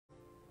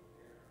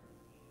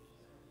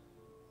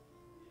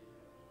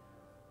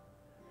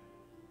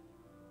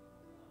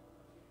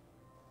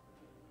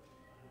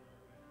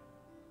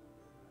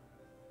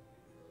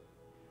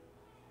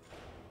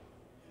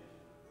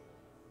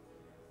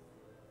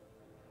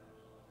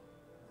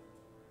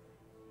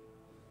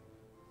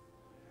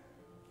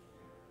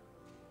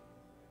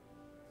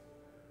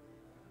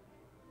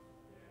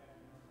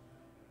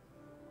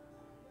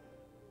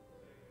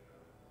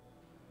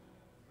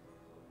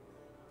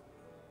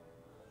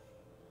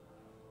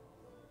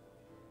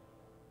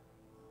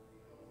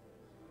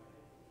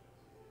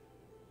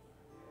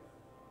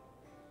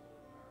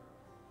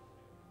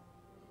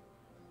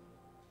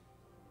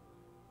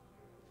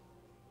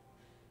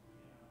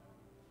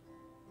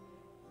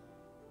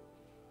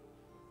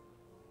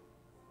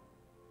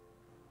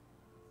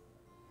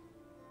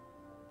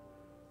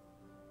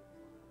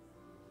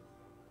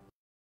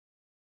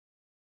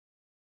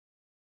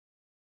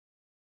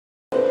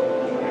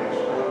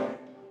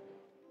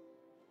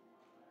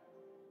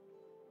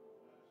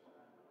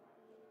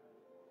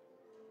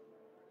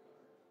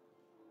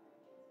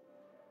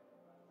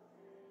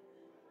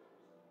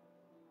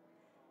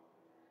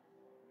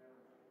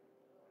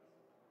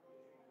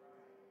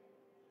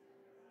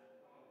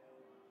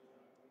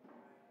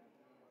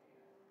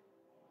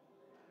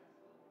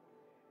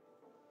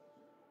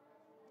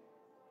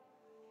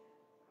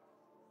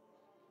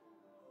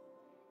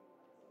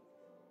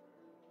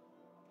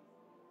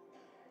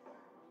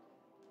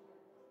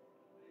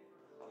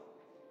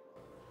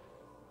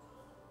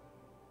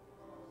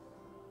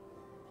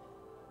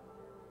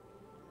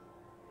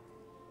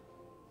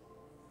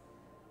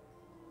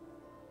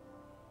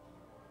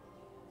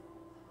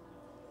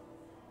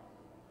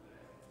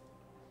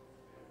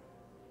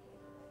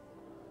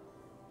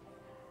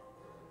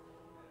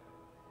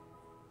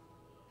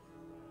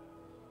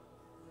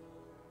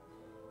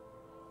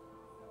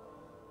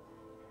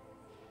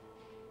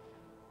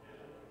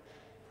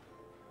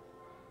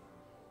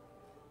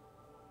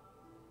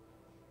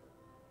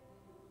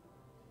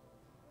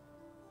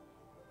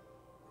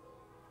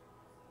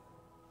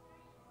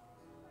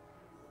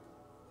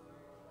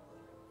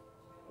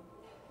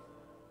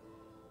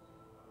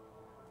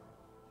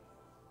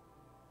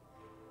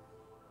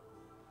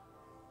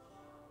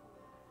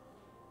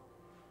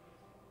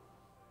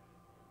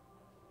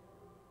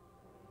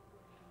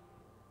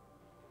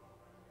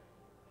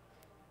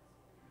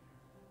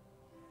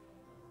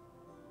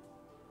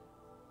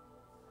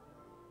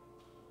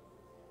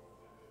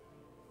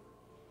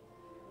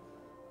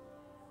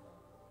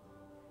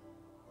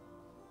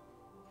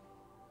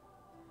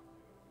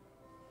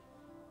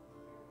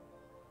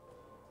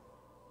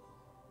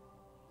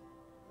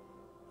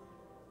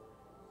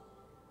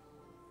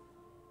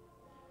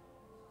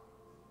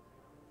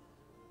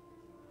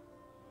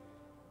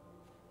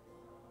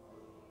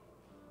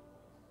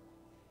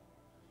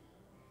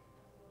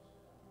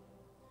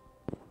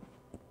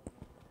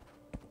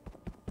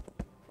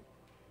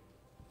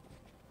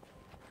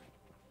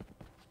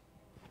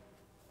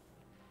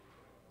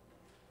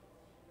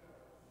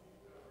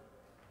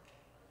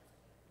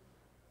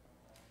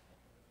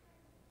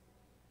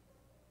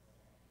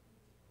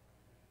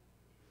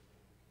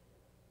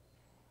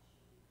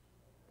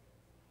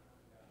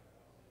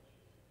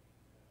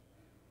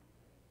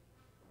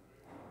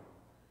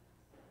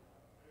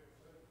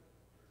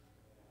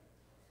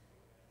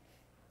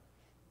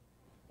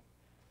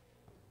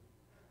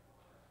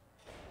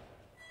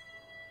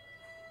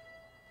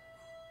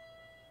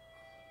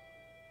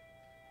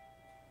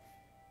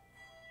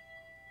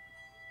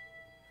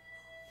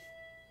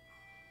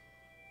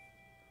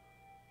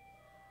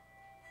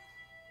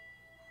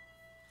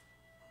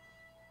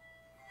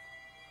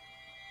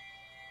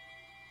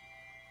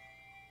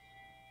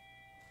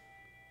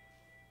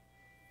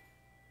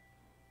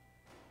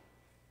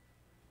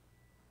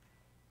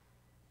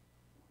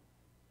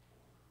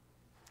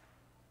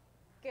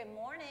Good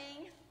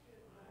morning.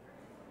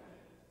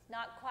 It's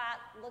not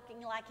quite looking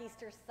like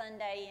Easter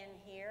Sunday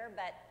in here,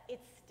 but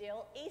it's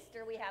still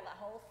Easter. We have a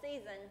whole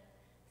season,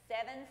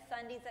 7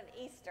 Sundays of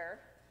Easter,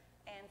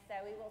 and so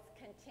we will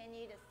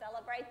continue to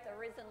celebrate the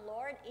risen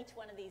Lord each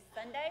one of these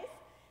Sundays.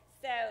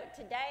 So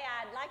today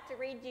I'd like to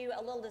read you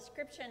a little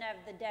description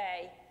of the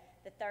day,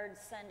 the third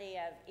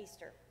Sunday of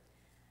Easter.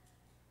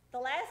 The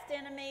last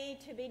enemy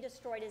to be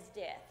destroyed is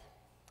death.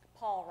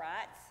 Paul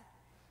writes,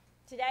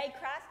 "Today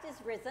Christ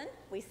is risen.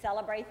 We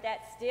celebrate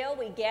that still.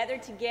 We gather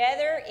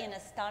together in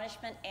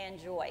astonishment and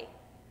joy.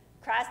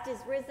 Christ is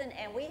risen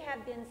and we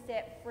have been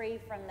set free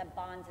from the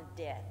bonds of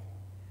death.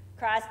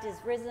 Christ is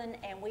risen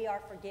and we are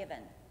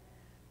forgiven.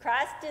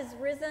 Christ is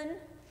risen,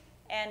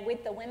 and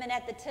with the women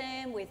at the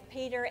tomb, with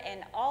Peter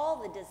and all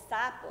the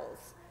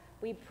disciples,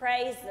 we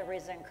praise the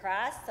risen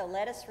Christ. So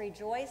let us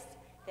rejoice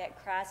that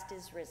Christ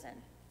is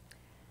risen."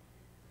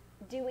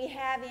 Do we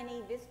have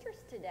any visitors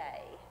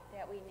today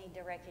that we need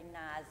to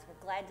recognize?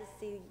 We're glad to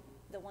see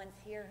the ones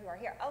here who are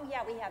here. Oh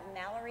yeah, we have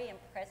Mallory and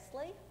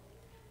Presley,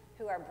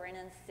 who are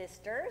Brennan's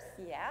sisters.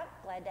 Yeah,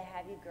 glad to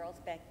have you girls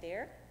back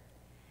there.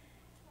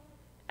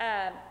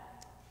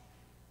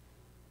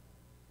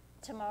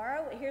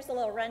 Tomorrow, here's a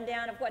little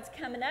rundown of what's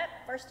coming up.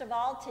 First of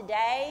all,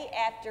 today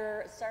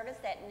after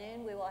service at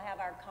noon, we will have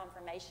our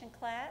confirmation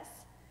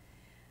class.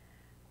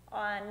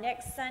 On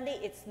next Sunday,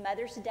 it's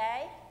Mother's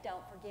Day.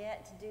 Don't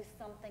forget to do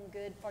something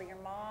good for your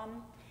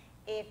mom.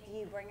 If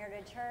you bring her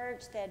to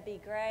church, that'd be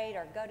great,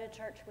 or go to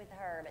church with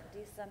her, but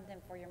do something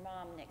for your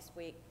mom next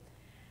week.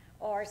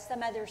 Or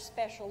some other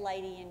special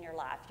lady in your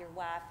life, your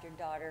wife, your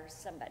daughter,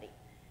 somebody.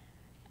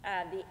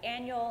 The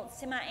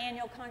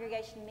semi-annual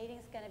congregation meeting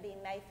is going to be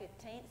May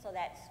 15th, so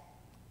that's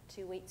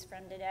 2 weeks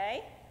from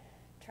today.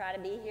 Try to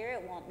be here.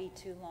 It won't be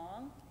too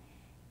long.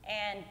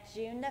 And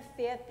June the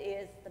 5th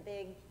is the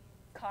big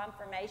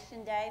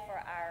confirmation day for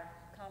our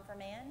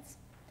confirmands.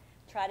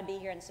 Try to be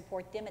here and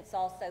support them. It's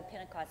also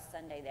Pentecost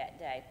Sunday that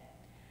day.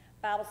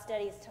 Bible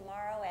study is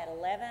tomorrow at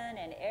 11,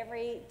 and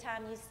every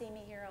time you see me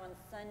here on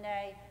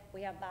Sunday,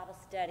 we have Bible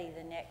study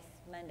the next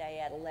Monday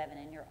at 11,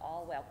 and you're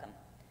all welcome.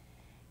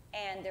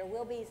 And there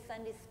will be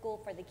Sunday school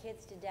for the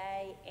kids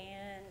today,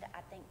 and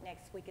I think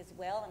next week as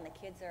well, and the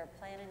kids are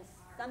planning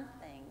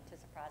something to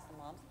surprise the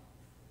moms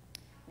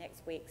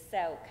next week.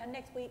 So come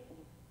next week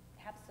and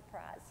have a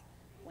surprise,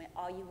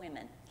 all you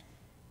women.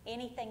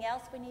 Anything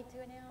else we need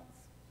to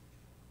announce?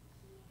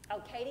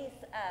 Oh, Katie's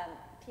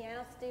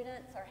piano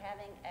students are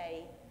having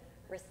a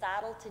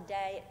recital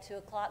today at 2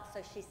 o'clock,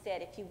 so she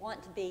said if you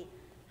want to be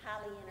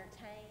highly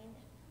entertained,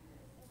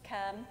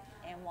 come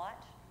and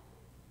watch.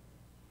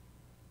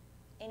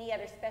 Any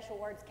other special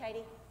words,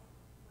 Katie?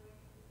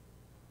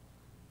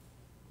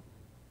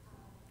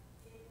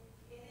 It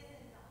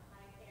isn't a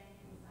high-end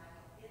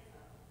recital, it's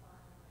a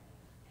fun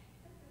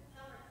thing.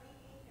 Some are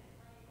singing and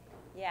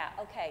playing.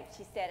 Yeah, okay.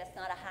 She said it's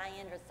not a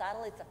high-end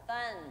recital, it's a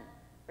fun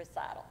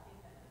recital.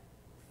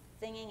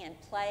 Singing and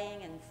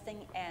playing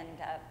and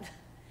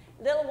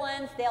little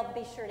ones, they'll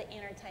be sure to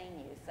entertain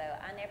you. So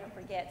I never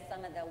forget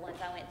some of the ones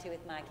I went to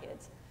with my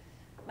kids.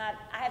 I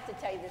have to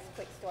tell you this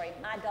quick story.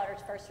 My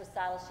daughter's first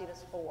recital, she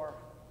was 4.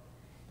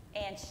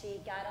 And she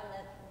got on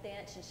the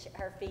bench and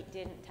her feet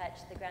didn't touch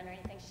the ground or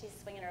anything. She's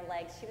swinging her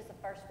legs. She was the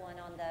first one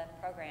on the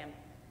program.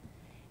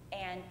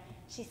 And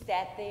she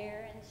sat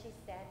there and she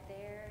sat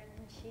there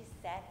and she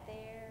sat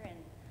there.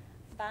 And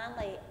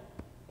finally,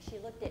 she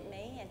looked at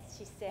me and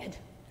she said,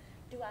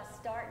 "Do I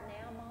start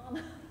now, Mom?"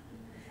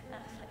 And I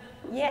was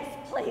like, "Yes,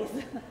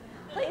 please.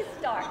 Please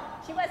start."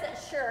 She wasn't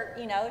sure,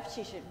 if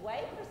she should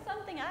wait for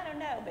something. I don't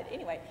know. But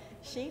anyway,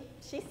 she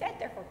sat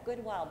there for a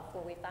good while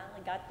before we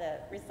finally got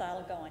the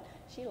recital going.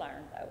 She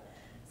learned, though.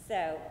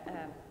 So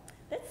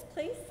let's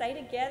please say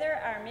together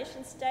our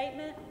mission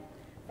statement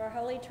for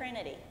Holy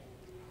Trinity.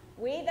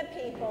 We, the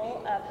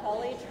people of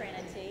Holy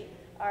Trinity,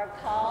 are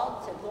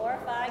called to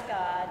glorify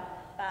God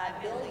by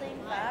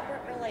building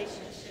vibrant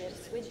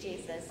relationships with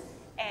Jesus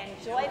and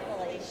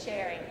joyfully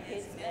sharing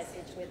his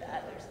message with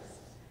others.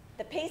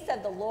 The peace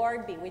of the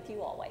Lord be with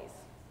you always.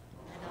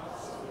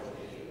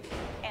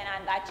 And I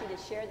invite you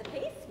to share the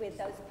peace with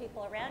those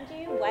people around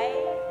you.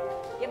 Wave,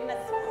 give them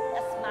a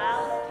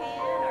smile if you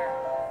can, or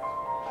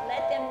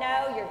let them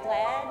know you're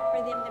glad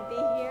for them to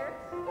be here.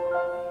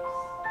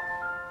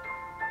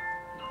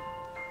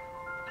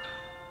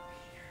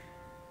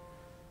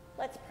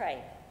 Let's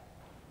pray.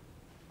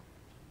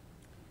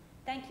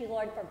 Thank you,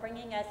 Lord, for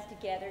bringing us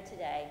together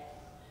today.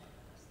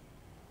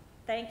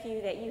 Thank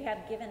you that you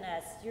have given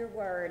us your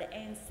word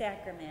and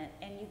sacrament,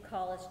 and you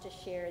call us to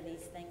share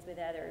these things with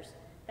others.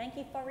 Thank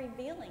you for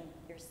revealing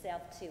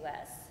yourself to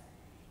us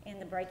in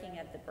the breaking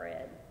of the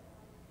bread.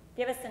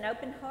 Give us an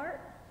open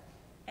heart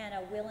and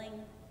a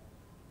willing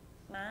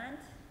mind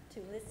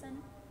to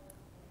listen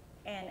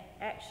and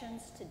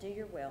actions to do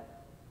your will.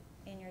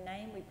 In your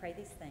name we pray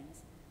these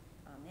things.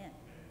 Amen.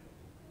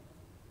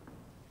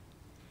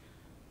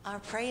 Our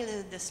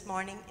prelude this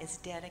morning is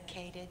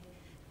dedicated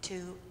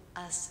to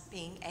us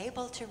being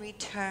able to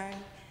return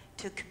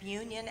to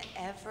communion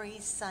every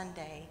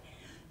Sunday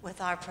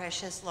with our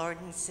precious Lord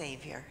and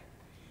Savior.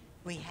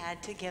 We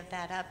had to give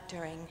that up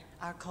during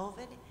our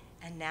COVID,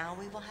 and now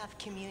we will have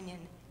communion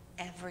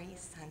every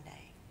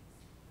Sunday.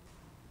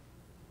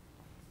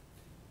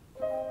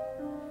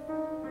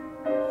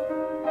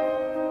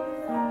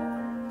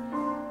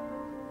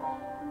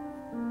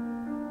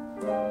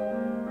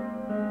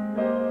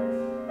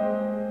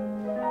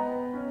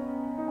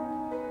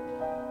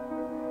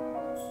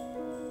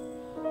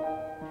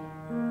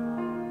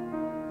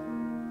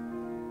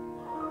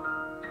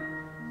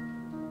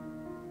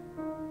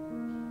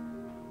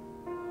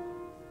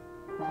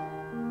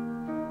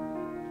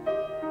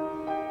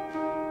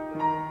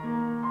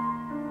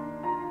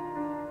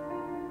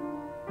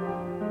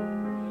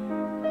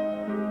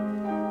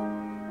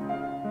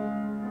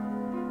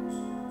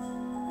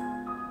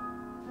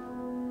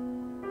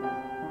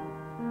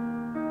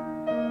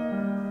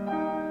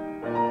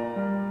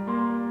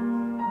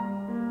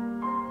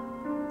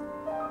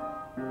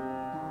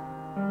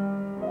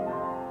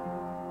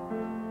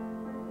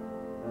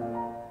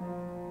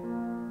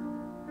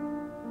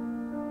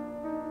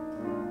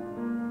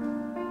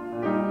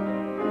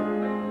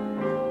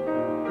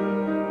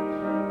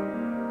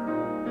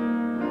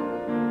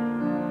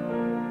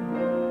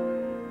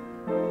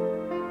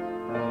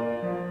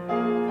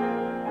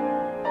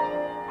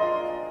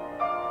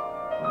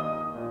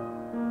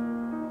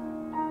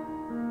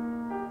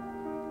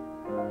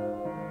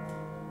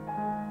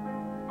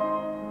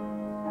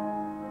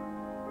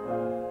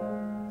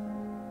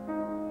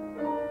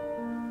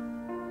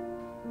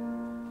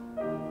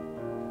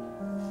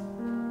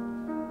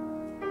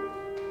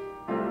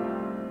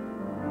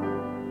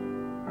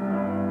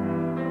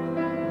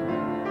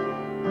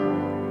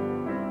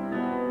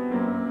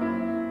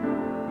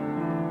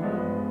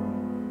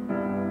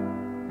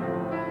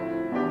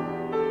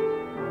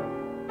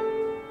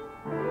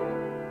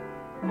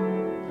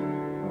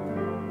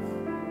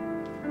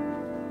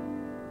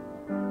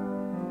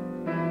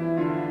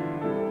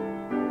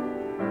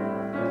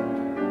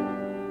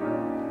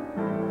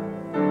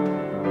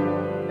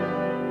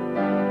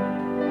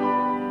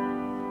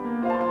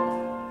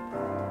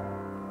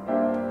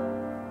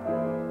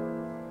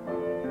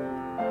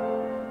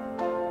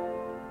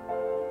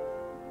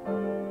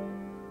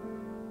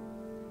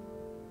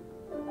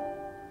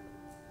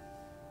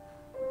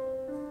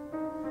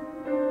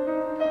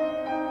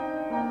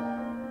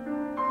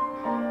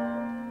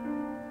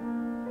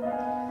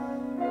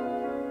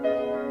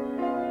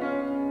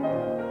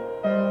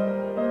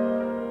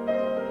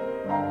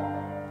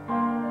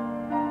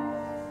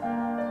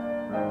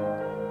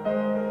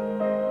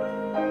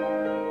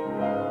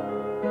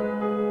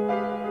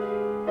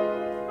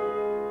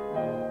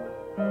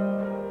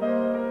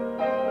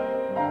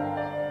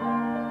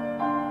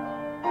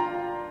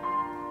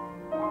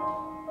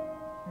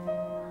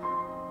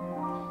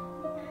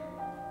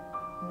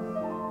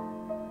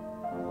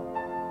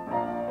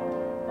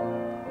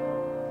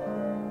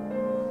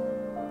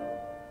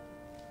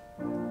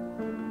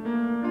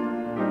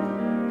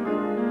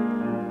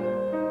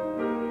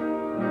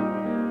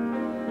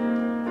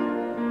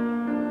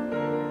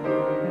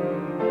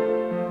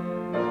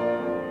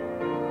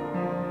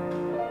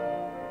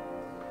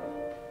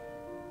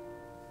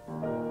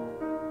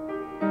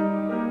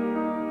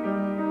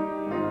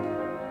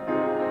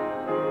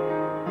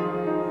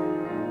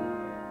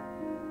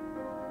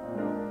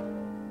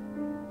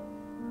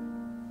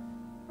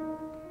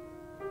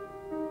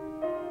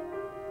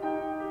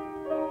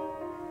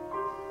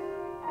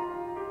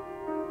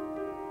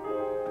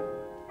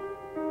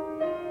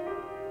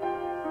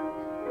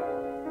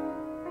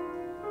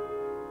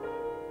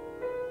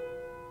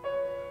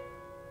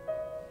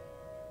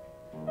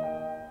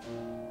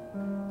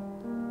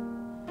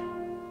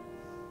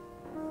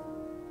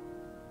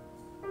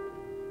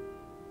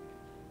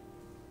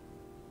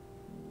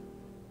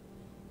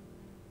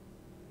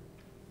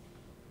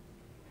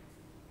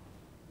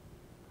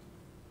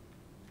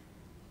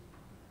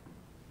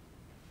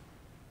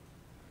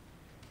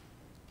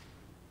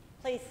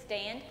 Please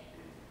stand.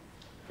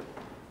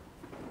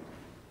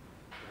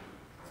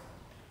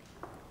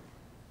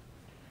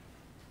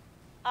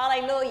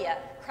 Alleluia.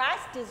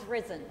 Christ is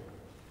risen.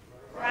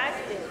 Christ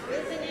is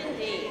risen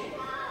indeed.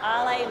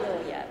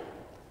 Alleluia.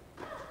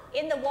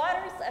 In the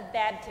waters of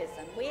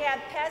baptism, we have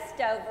passed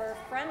over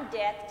from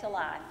death to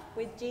life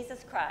with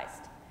Jesus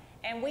Christ,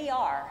 and we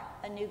are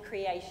a new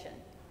creation.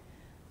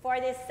 For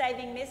this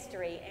saving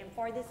mystery and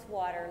for this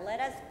water,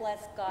 let us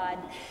bless God,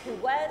 who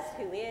was,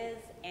 who is,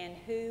 and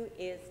who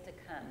is to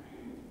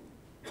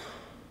come.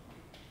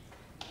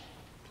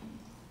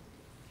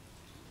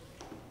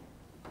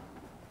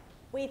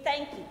 We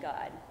thank you,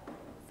 God,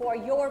 for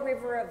your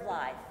river of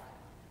life,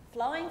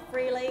 flowing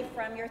freely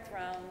from your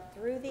throne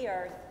through the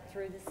earth,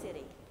 through the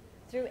city,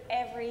 through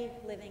every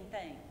living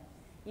thing.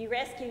 You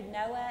rescued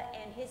Noah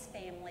and his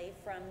family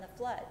from the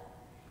flood.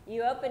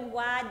 You opened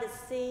wide the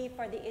sea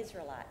for the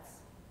Israelites.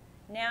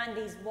 Now in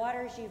these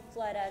waters you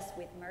flood us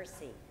with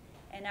mercy,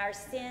 and our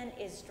sin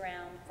is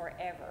drowned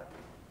forever.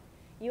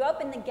 You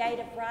open the gate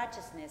of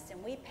righteousness,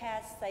 and we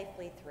pass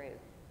safely through.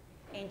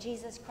 In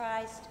Jesus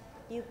Christ,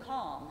 you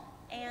calm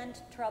and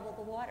trouble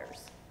the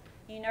waters.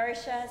 You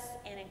nourish us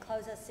and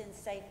enclose us in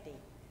safety.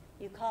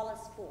 You call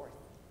us forth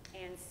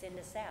and send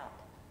us out.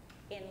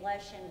 In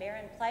lush and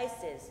barren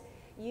places,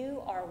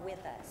 you are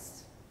with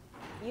us.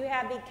 You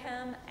have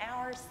become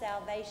our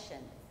salvation.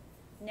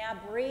 Now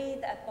breathe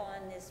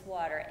upon this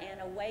water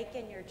and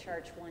awaken your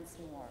church once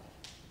more.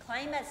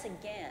 Claim us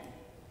again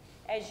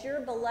as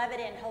your beloved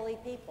and holy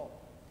people.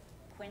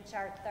 Quench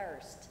our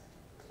thirst,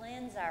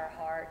 cleanse our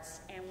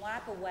hearts, and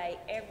wipe away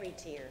every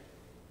tear.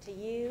 To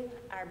you,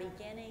 our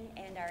beginning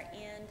and our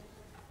end,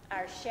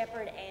 our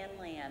shepherd and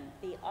lamb,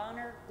 be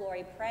honor,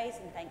 glory, praise,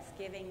 and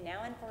thanksgiving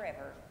now and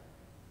forever.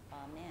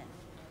 Amen.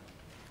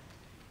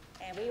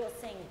 And we will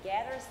sing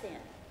Gather Us In.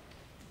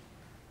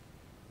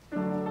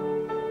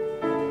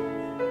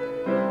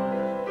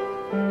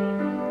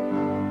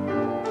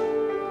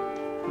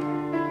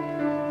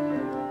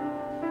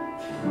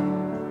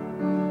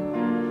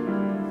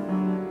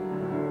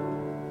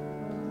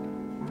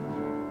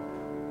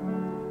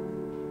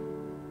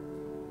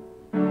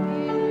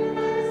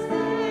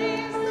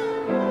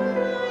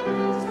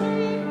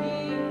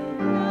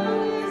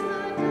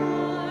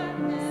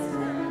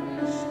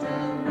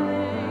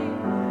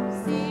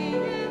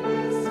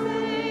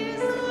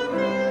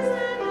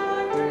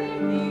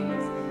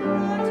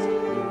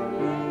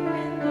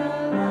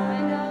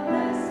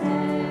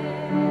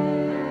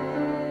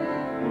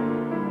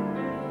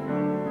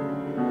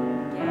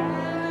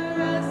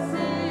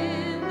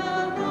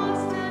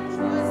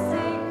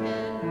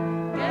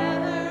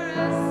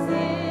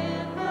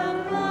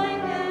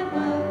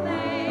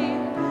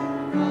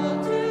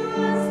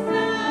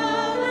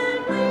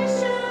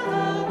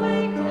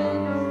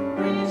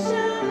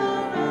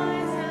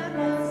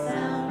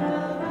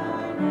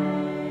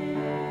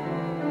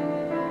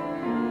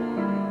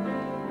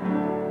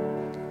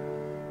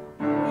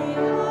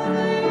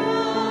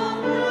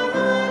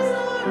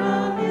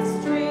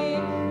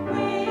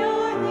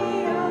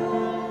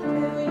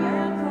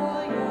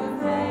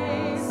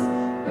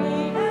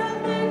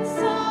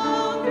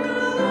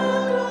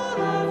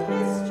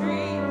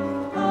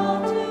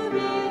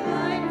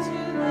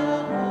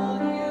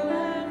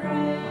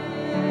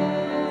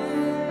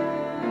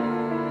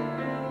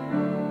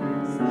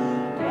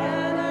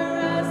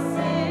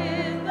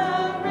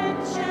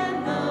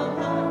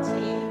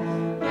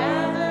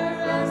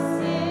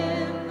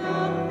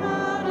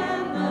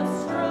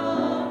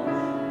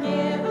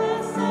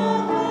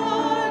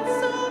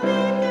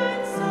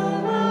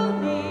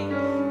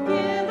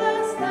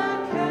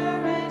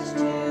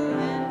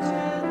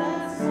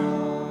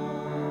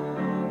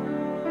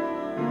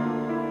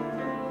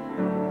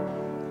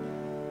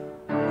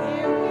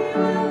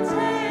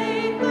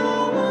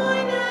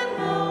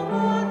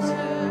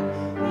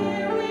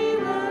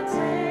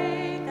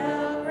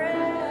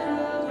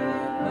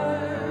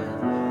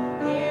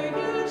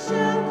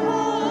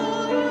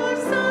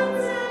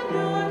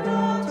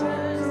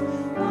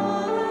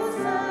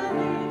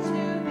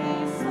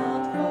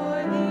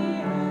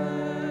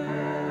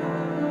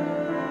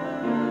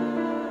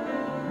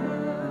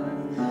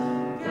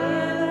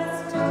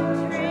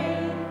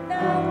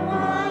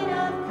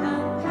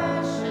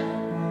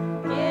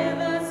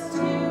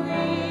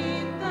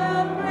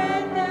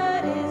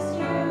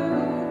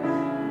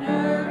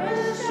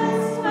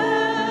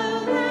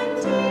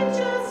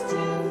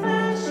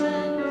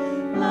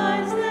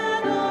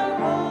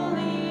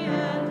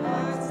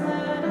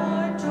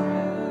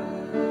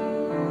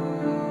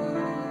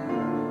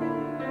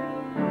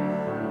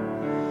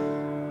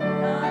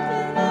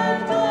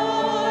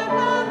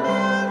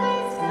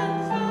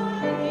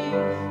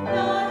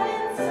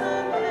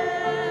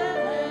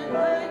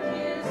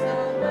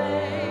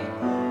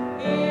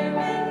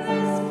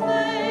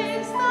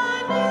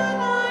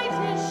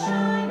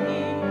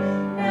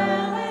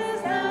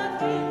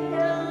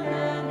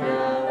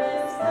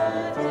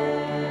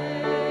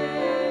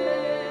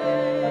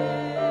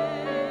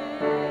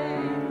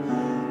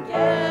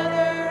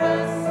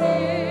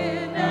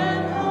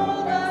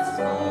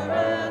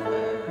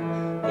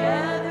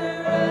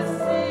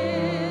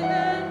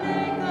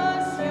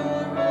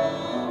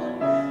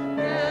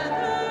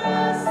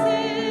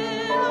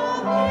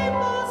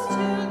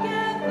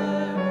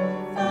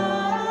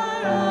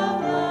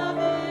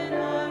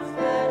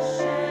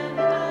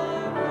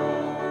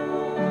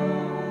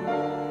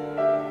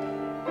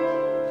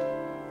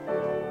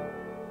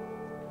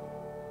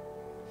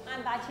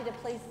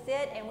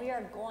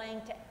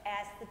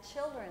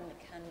 Children to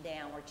come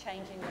down. We're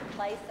changing the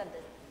place of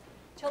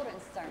the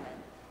children's sermon.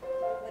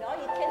 Would all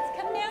you kids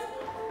come down?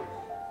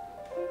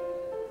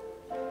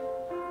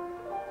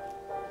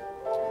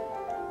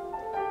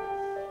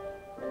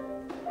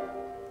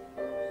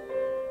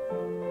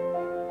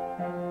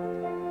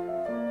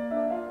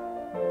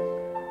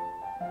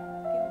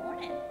 Good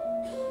morning.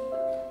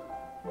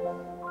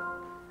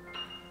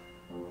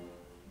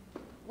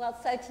 Well,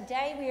 so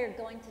today we are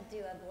going to do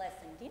a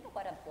blessing. Do you know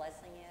what a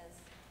blessing is?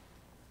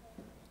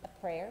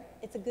 Prayer.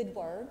 It's a good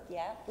word,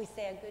 yeah. We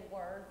say a good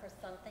word for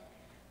something.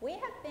 We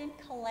have been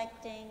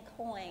collecting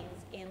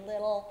coins in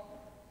little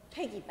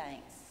piggy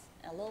banks,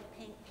 little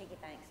pink piggy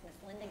banks. Miss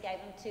Linda gave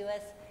them to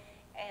us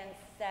And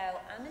so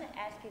I'm going to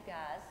ask you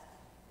guys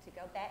to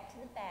go back to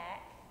the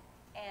back,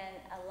 and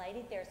a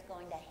lady there's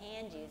going to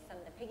hand you some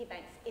of the piggy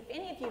banks. If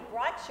any of you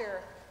brought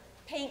your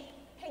pink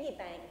piggy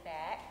bank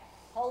back,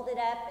 hold it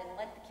up and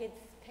let the kids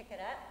pick it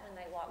up when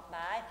they walk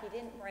by. If you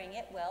didn't bring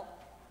it, well,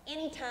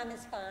 any time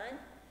is fine,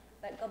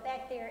 but go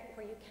back there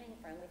where you came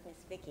from with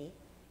Miss Vicki,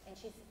 and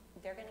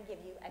they're going to give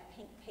you a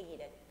pink piggy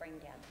to bring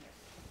down here.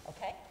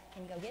 Okay?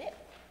 Can you go get it?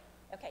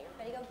 Okay,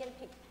 everybody go get a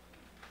piggy.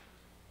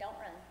 Don't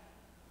run.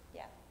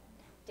 Yeah.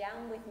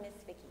 Down with Miss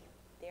Vicki.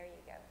 There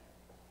you go.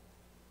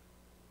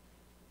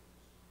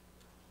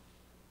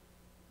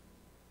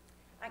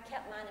 I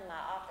kept mine in my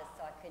office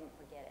so I couldn't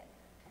forget it.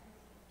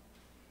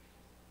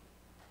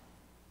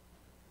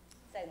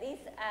 So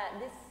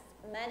this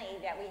money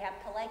that we have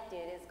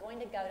collected is going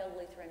to go to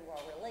Lutheran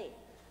World Relief.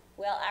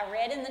 Well, I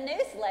read in the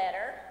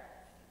newsletter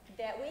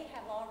that we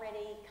have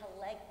already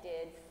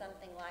collected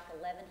something like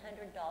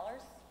 $1,100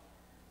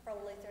 for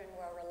Lutheran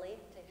World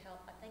Relief to help,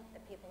 I think,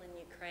 the people in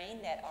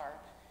Ukraine that are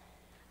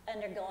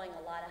undergoing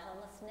a lot of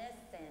homelessness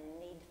and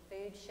need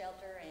food,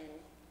 shelter, and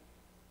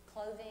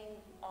clothing,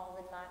 all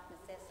the life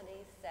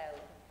necessities. So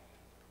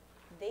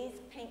these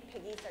pink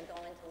piggies are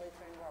going to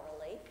Lutheran World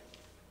Relief.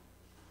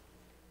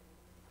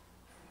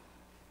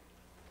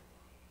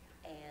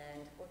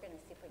 And we're going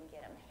to see if we can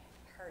get them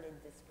herded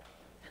this way.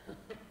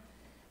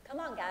 Come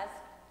on, guys.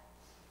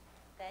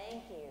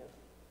 Thank you.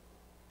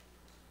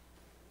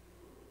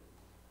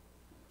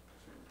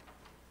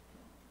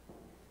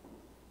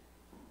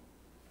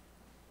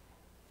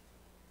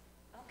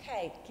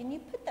 Okay, can you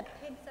put the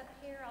pigs up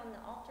here on the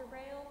altar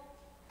rail?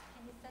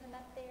 Can you set them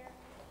up there?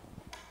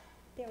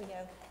 There we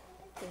go.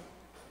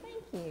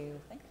 Thank you.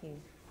 Thank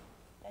you.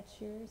 That's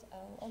yours?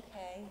 Oh,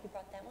 okay. You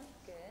brought that one?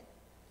 Good.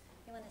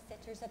 You want to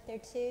set yours up there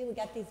too? We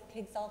got these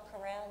pigs all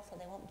corralled so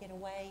they won't get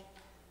away.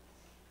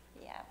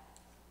 Yeah.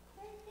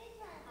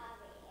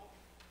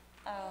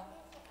 Oh.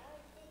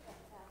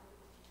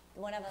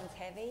 One of them's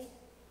heavy.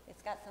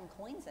 It's got some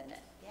coins in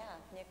it. Yeah,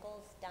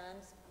 nickels,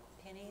 dimes,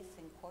 pennies,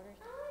 and quarters.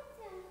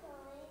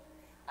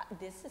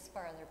 This is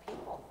for other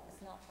people.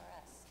 It's not for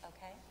us,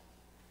 okay?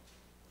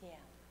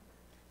 Yeah.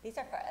 These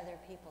are for other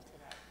people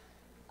today.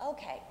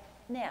 Okay,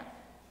 now,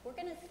 we're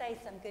going to say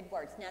some good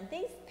words. Now,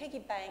 these piggy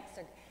banks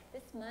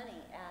this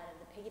money out of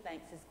the piggy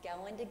banks is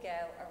going to go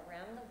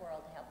around the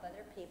world to help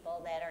other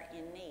people that are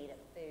in need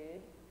of food,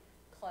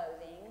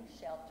 clothing,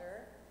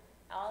 shelter,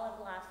 all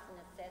of life's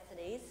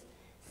necessities.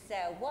 So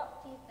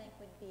what do you think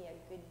would be a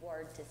good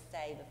word to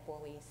say before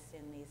we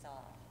send these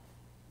off?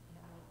 You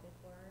have any good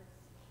words?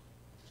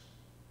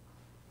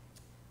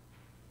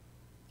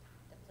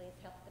 To please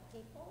help the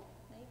people,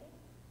 maybe?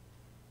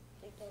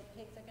 These little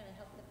pigs are going to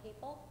help the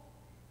people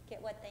get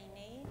what they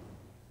need.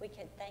 We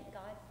could thank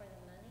God for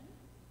the money.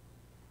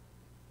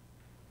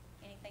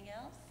 Anything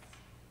else?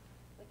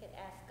 We could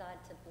ask God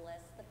to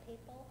bless the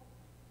people.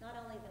 Not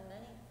only the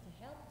money to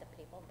help the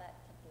people, but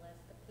to bless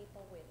the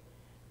people with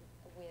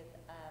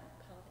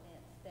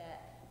confidence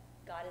that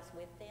God is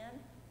with them.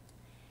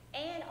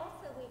 And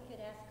also we could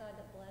ask God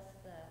to bless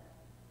the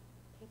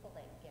people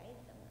that gave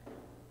the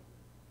money.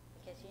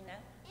 Because you know?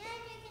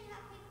 And you can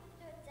help people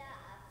with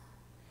jobs.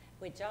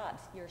 With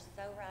jobs. You're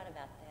so right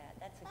about that.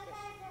 That's a good.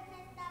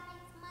 Because that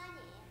makes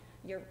money.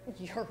 You're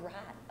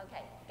right.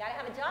 Okay. Gotta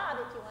have a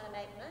job if you want to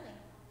make money.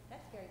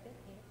 That's very good,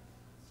 Peter.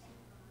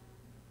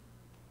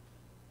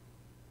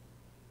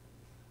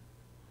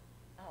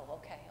 Oh,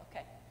 okay.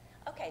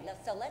 Okay,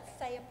 so let's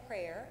say a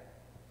prayer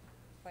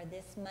for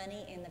this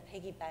money in the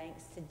piggy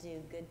banks to do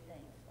good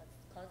things. Let's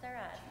close our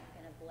eyes.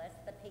 I'm going to bless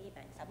the piggy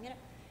banks.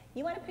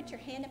 You want to put your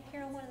hand up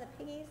here on one of the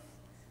piggies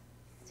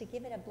to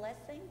give it a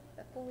blessing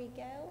before we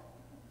go?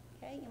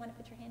 Okay, you want to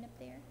put your hand up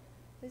there?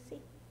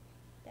 Lucy?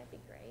 That'd be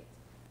great.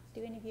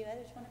 Do any of you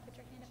others want to put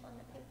your hand up on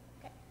the pig?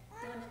 Okay.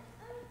 You want to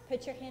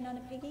put your hand on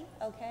a piggy?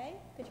 Okay.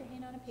 Put your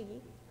hand on a piggy.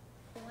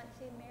 You want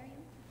to,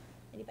 Miriam?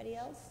 Anybody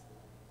else?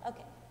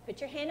 Okay. Put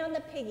your hand on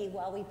the piggy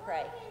while we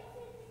pray.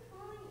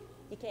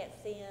 You can't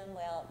see them?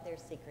 Well, they're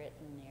secret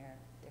and they're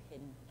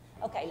hidden.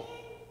 Okay.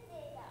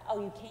 Oh,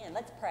 you can.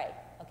 Let's pray.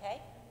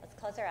 Okay? Let's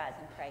close our eyes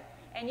and pray.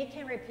 And you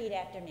can repeat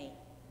after me.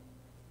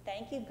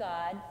 Thank you,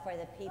 God, for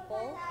the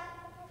people.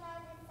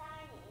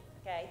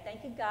 Okay.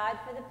 Thank you, God,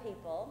 for the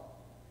people.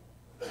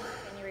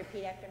 Can you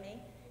repeat after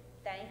me?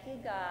 Thank you,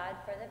 God,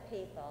 for the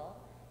people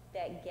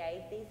that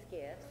gave these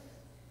gifts.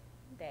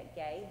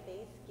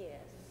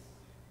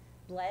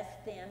 Bless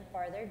them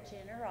for their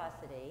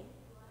generosity.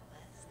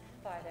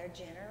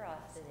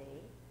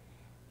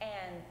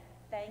 And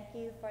thank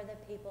you for the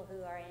people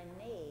who are in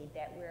need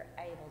that we're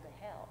able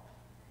to help.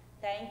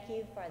 Thank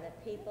you for the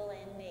people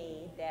in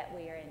need that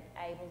we are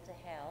able to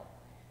help.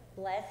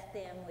 Bless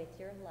them with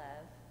your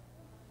love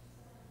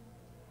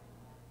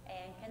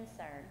and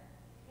concern.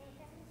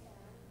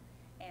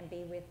 And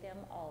be with them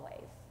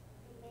always.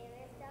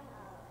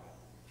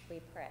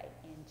 We pray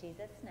in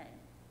Jesus' name.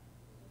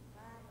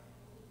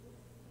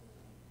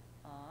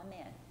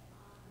 Amen.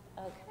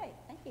 Okay,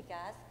 thank you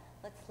guys.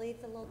 Let's leave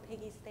the little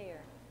piggies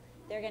there.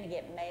 They're going to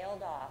get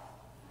mailed off.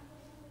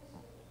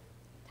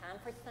 Time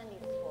for Sunday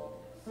school.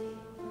 And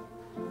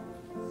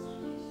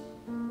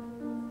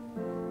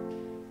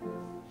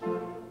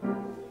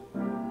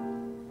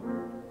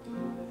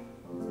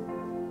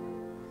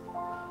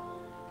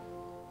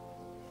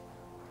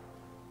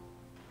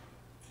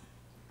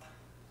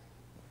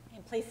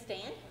please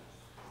stand.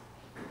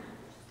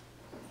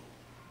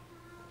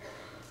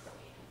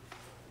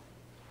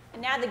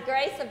 And now the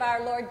grace of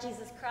our Lord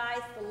Jesus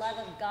Christ, the love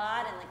of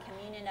God, and the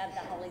communion of the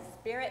Holy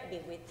Spirit be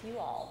with you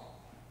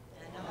all.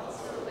 And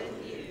also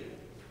with you.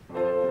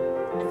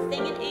 Let's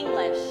sing in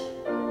English.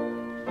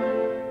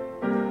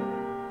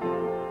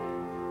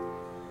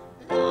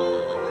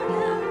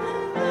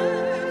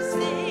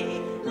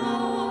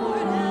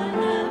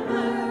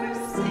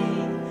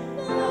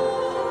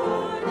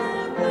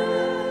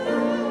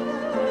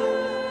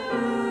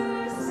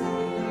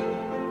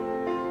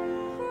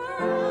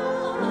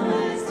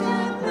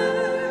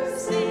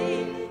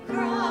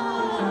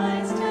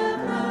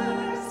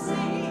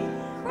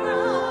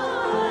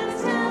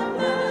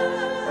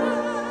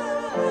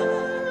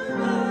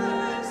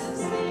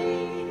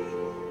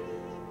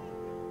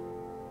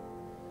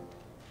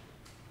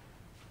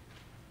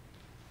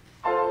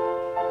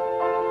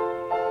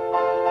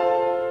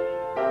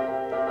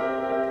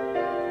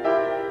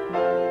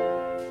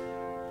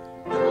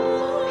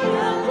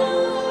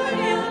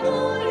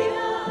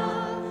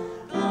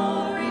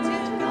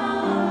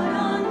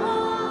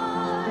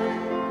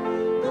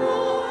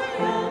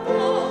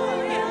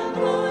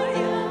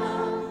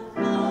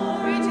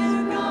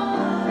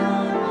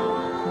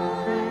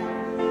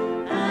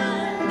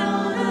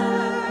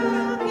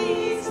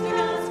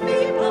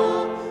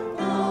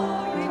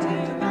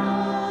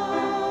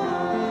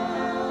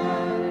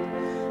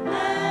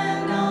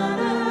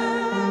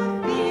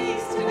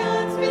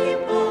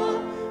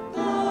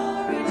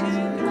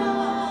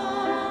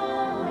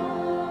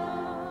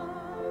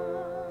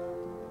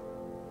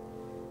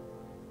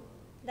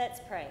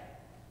 Let's pray.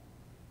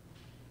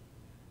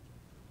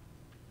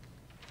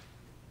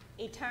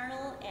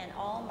 Eternal and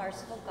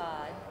all-merciful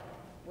God,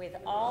 with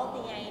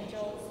all the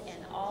angels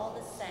and all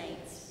the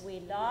saints,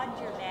 we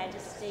laud your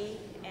majesty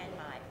and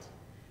might.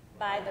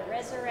 By the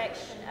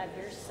resurrection of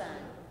your Son,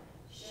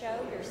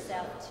 show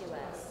yourself to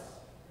us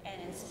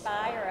and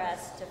inspire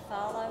us to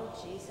follow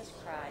Jesus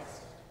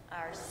Christ,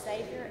 our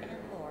Savior and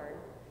Lord,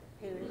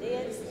 who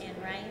lives and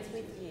reigns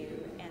with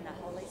you and the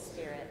Holy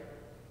Spirit,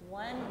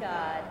 one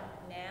God,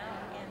 now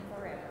and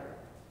forever.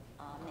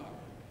 Amen.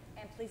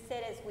 And please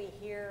sit as we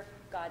hear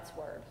God's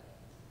word.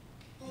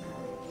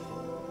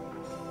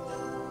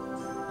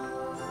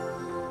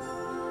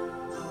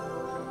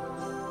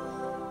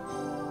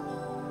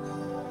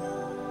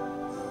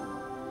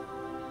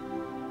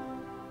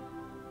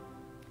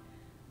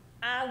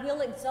 I will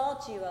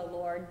exalt you, O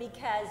Lord,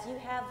 because you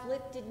have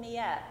lifted me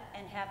up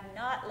and have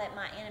not let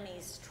my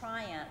enemies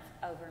triumph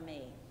over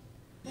me.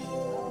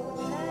 Oh,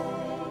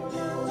 thank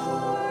the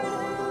Lord,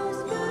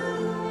 whose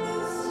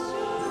goodness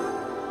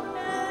sure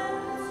and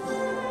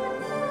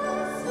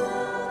steadfast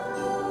love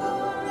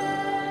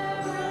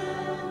forever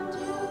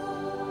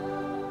endure.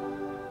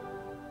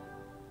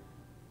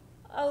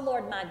 O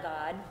Lord my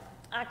God,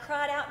 I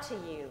cried out to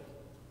you,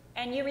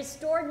 and you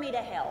restored me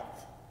to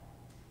health.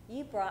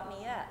 You brought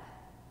me up.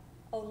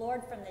 O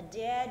Lord, from the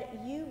dead,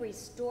 you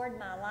restored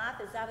my life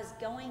as I was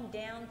going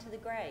down to the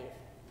grave.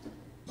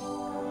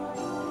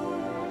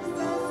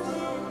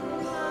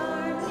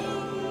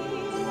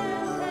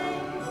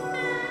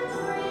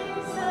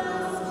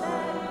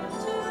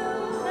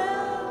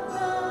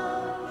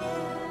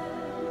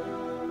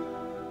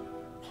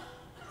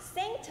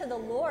 Sing to the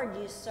Lord,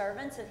 you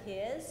servants of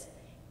his.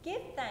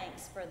 Give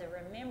thanks for the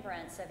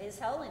remembrance of his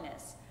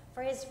holiness,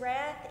 for his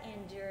wrath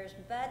endures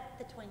but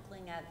the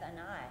twinkling of an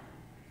eye,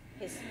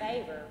 his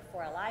favor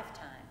for a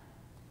lifetime.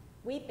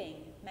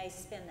 Weeping may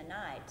spend the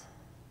night,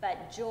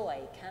 but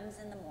joy comes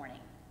in the morning.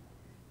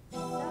 So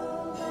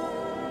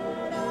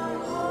let our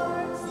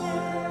hearts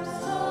their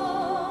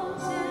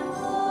songs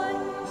employ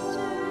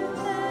to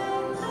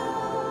thank the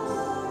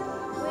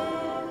Lord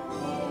with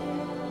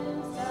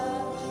hymns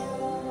of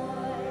joy.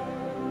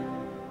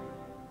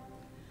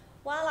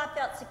 While I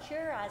felt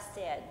secure, I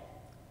said,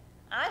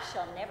 I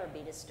shall never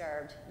be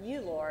disturbed.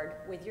 You, Lord,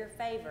 with your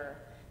favor,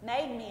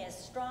 made me as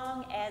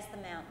strong as the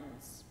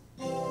mountains.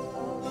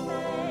 Oh,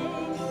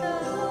 thank the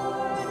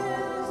Lord,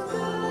 whose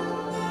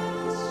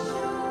goodness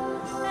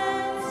sure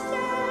and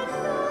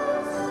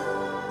steadfast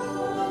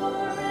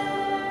love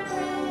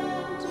forever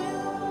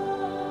endure.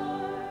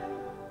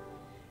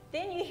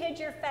 Then you hid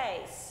your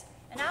face,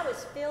 and I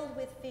was filled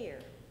with fear.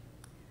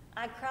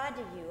 I cried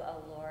to you,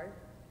 O Lord.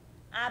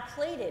 I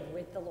pleaded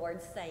with the Lord,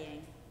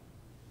 saying,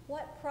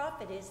 what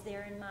profit is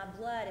there in my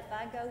blood if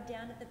I go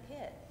down to the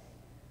pit?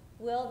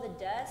 Will the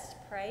dust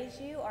praise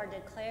you or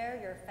declare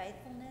your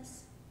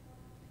faithfulness?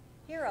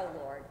 Hear, O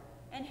Lord,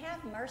 and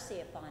have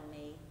mercy upon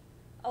me.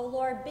 O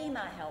Lord, be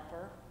my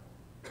helper.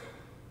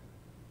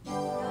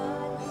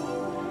 God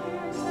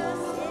hears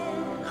us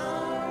in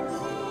our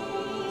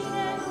need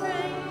and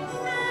reigns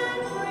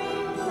and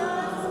brings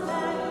us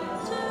back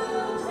to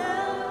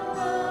health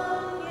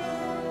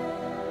again.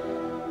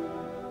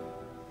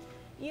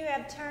 You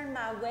have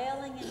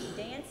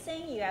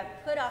dancing. You have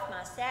put off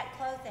my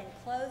sackcloth and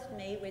clothed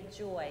me with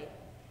joy.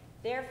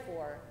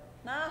 Therefore,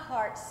 my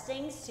heart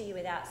sings to you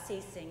without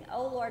ceasing.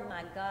 O Lord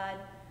my God,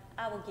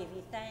 I will give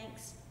you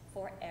thanks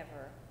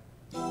forever.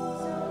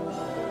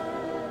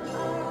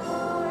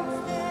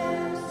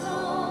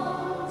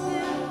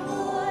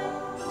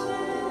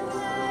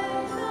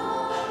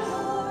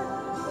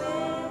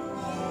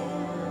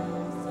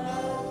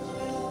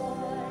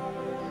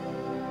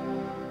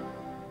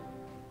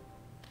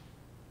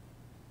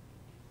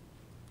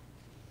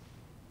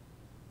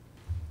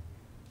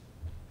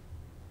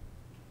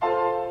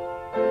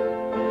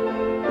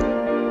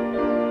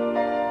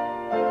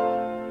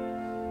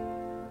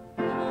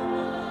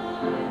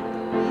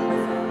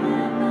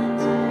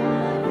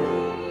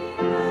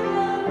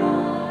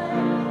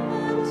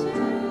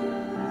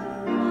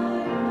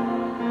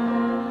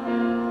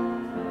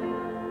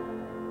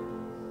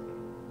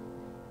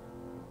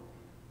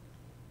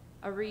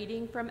 A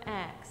reading from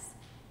Acts.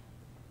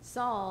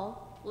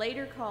 Saul,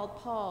 later called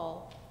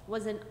Paul,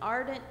 was an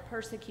ardent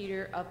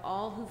persecutor of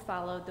all who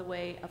followed the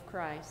way of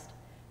Christ.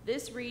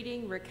 This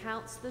reading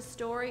recounts the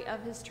story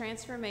of his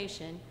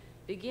transformation,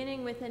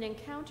 beginning with an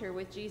encounter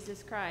with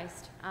Jesus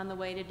Christ on the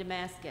way to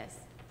Damascus.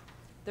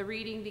 The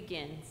reading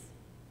begins.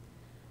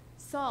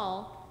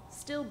 Saul,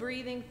 still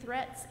breathing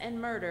threats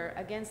and murder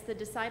against the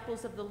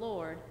disciples of the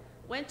Lord,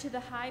 went to the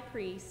high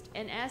priest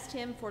and asked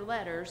him for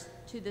letters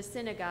to the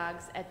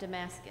synagogues at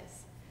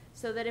Damascus,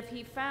 so that if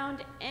he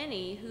found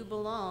any who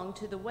belonged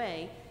to the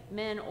way,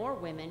 men or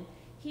women,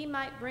 he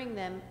might bring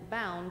them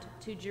bound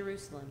to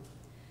Jerusalem.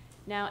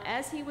 Now,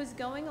 as he was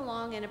going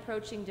along and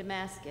approaching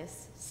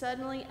Damascus,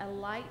 suddenly a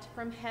light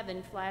from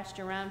heaven flashed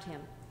around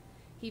him.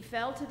 He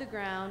fell to the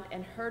ground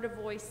and heard a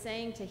voice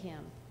saying to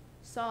him,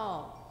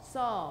 "Saul,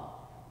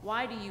 Saul,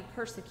 why do you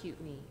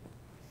persecute me?"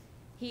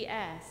 He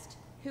asked,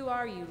 "Who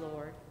are you,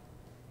 Lord?"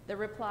 The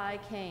reply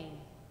came,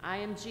 "I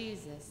am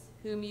Jesus,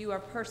 whom you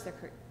are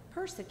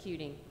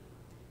persecuting.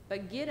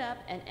 But get up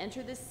and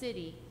enter the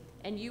city,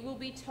 and you will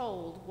be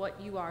told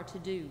what you are to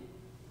do."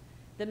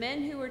 The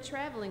men who were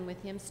traveling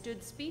with him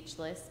stood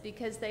speechless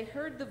because they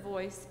heard the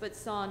voice but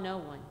saw no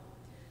one.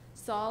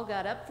 Saul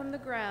got up from the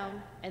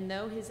ground, and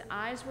though his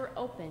eyes were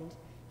opened,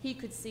 he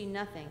could see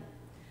nothing.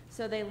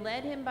 So they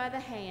led him by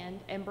the hand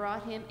and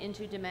brought him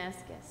into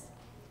Damascus.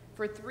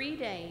 For 3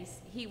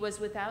 days he was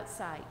without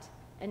sight,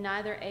 and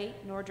neither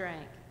ate nor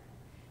drank.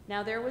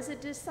 Now there was a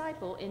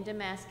disciple in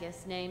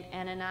Damascus named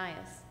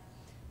Ananias.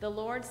 The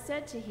Lord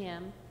said to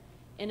him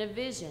in a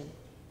vision,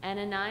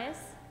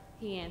 "Ananias?"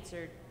 He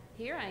answered,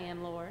 "Here I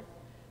am, Lord."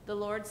 The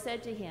Lord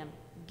said to him,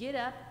 "Get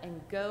up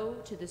and go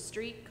to the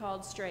street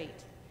called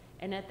Straight,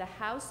 and at the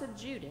house of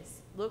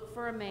Judas look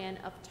for a man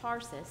of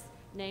Tarsus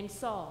named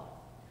Saul.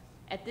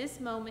 At this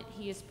moment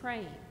he is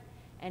praying,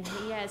 and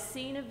he has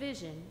seen a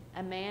vision,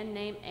 a man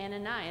named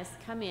Ananias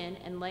come in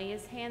and lay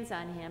his hands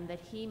on him that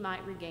he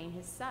might regain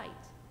his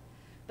sight."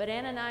 But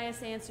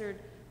Ananias answered,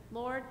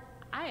 "Lord,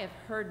 I have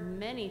heard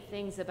many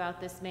things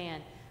about this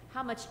man,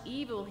 how much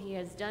evil he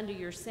has done to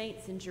your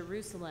saints in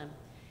Jerusalem.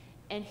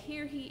 And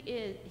here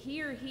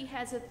he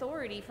has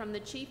authority from the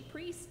chief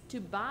priests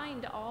to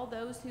bind all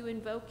those who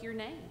invoke your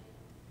name."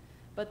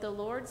 But the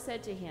Lord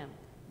said to him,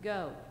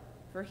 "Go,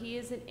 for he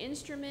is an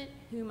instrument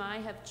whom I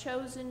have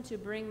chosen to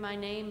bring my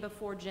name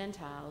before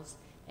Gentiles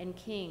and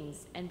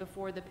kings and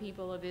before the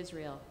people of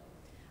Israel.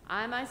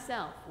 I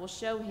myself will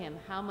show him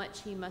how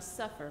much he must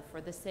suffer for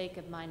the sake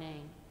of my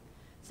name."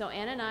 So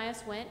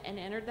Ananias went and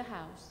entered the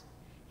house.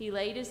 He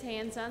laid his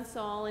hands on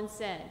Saul and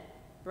said,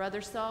 "Brother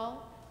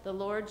Saul, the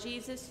Lord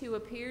Jesus, who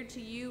appeared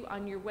to you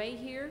on your way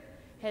here,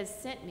 has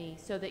sent me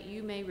so that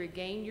you may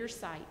regain your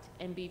sight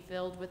and be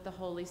filled with the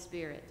Holy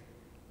Spirit."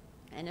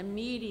 And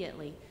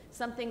immediately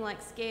something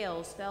like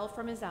scales fell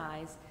from his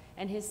eyes,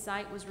 and his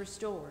sight was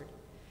restored.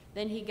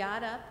 Then he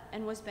got up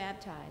and was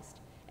baptized,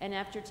 and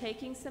after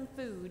taking some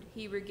food,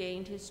 he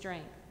regained his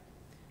strength.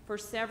 For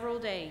several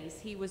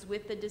days he was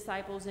with the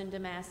disciples in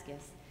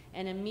Damascus,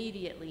 and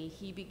immediately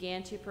he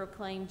began to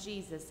proclaim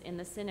Jesus in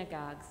the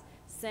synagogues,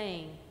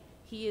 saying,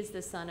 "He is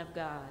the Son of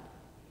God."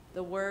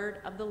 The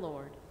word of the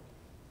Lord.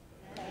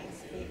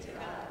 Thanks be to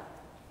God.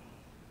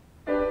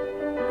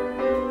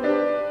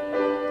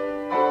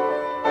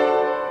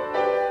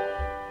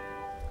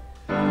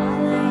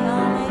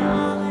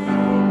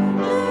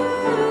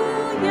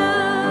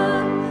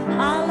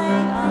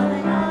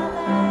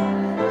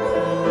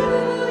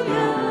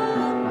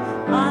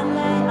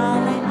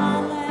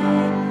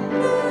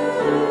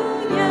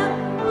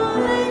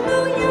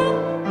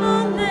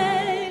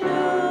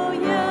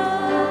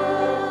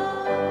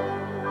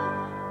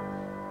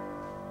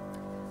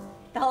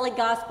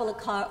 Gospel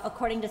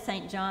according to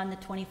St. John, the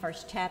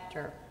 21st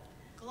chapter.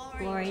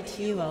 Glory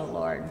to you, O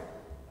Lord.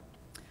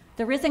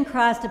 The risen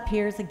Christ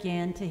appears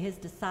again to his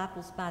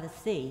disciples by the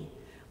sea,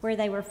 where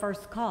they were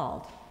first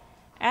called.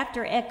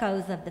 After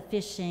echoes of the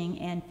fishing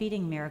and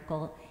feeding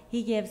miracle,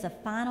 he gives a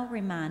final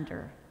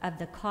reminder of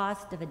the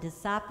cost of a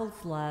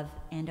disciple's love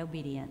and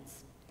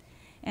obedience.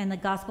 And the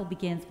gospel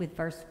begins with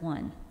verse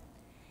 1.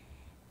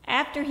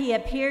 After he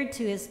appeared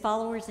to his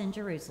followers in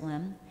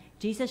Jerusalem,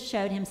 Jesus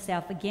showed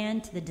himself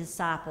again to the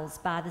disciples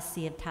by the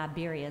Sea of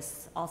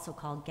Tiberias, also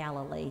called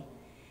Galilee.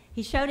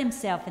 He showed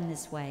himself in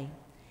this way.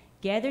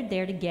 Gathered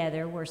there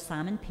together were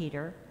Simon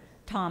Peter,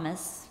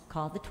 Thomas,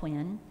 called the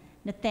twin,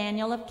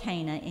 Nathanael of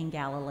Cana in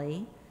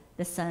Galilee,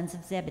 the sons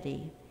of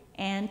Zebedee,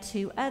 and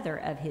 2 other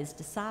of his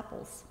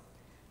disciples.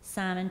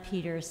 Simon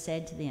Peter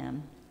said to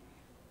them,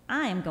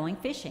 "I am going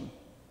fishing."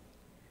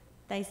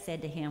 They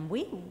said to him,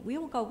 We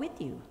will go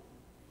with you."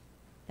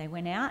 They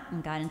went out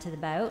and got into the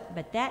boat,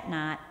 but that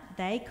night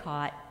they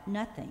caught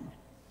nothing.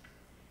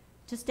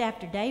 Just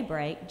after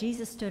daybreak,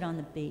 Jesus stood on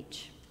the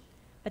beach,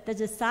 but the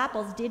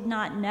disciples did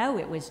not know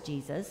it was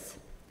Jesus.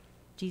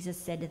 Jesus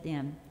said to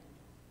them,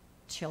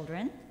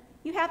 "Children,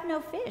 you have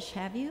no fish,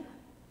 have you?"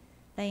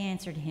 They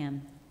answered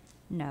him,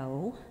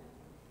 "No."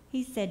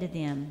 He said to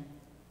them,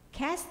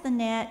 "Cast the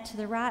net to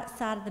the right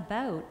side of the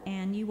boat,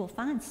 and you will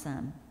find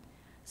some."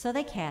 So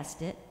they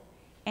cast it,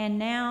 and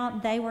now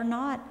they were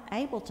not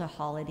able to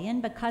haul it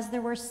in because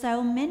there were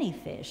so many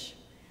fish.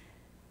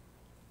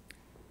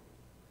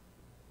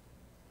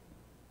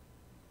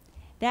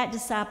 That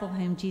disciple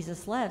whom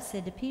Jesus loved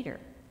said to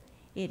Peter,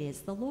 "It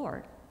is the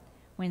Lord."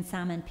 When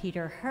Simon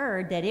Peter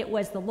heard that it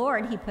was the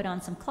Lord, he put on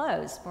some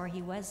clothes, for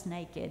he was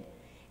naked,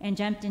 and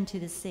jumped into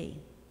the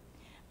sea.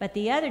 But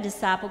the other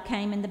disciple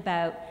came in the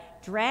boat,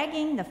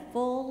 dragging the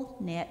full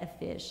net of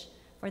fish,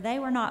 for they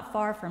were not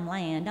far from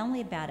land,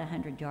 only about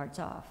 100 yards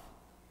off.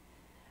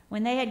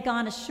 When they had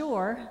gone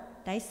ashore,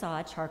 they saw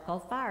a charcoal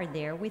fire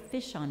there with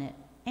fish on it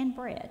and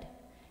bread.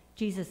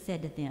 Jesus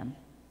said to them,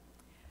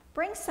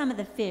 "Bring some of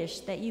the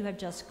fish that you have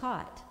just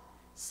caught."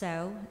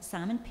 So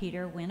Simon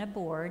Peter went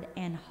aboard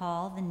and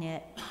hauled the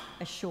net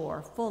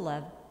ashore full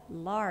of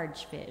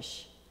large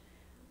fish,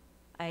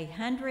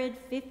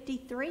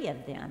 153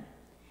 of them.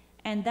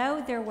 And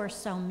though there were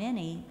so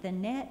many, the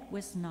net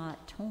was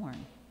not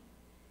torn.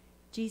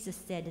 Jesus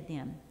said to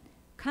them,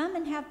 "Come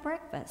and have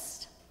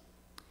breakfast."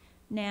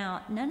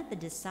 Now, none of the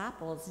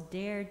disciples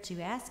dared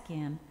to ask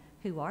him,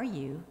 "Who are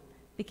you?"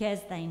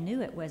 because they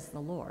knew it was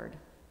the Lord.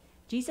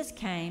 Jesus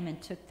came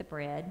and took the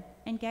bread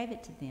and gave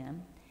it to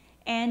them,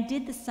 and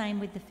did the same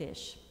with the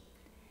fish.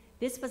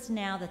 This was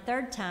now the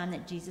 3rd time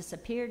that Jesus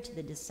appeared to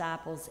the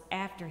disciples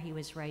after he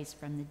was raised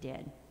from the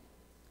dead.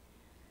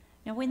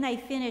 Now, when they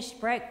finished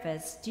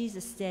breakfast,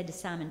 Jesus said to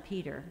Simon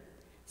Peter,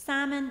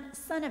 "Simon,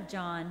 son of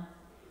John,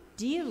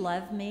 do you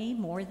love me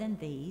more than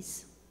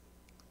these?"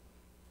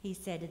 He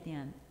said to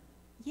them,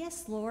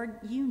 "Yes, Lord,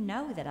 you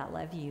know that I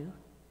love you."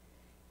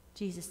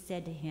 Jesus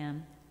said to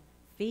him,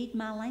 "Feed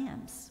my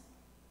lambs."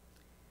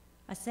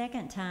 A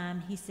 2nd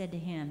time he said to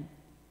him,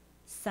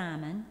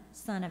 "Simon,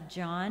 son of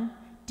John,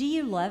 do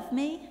you love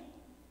me?"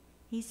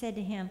 He said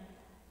to him,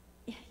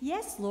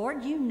 "Yes,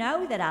 Lord, you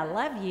know that I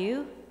love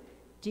you."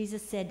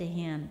 Jesus said to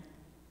him,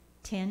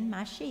 "Tend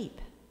my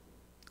sheep."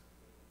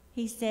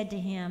 He said to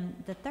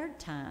him the 3rd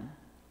time,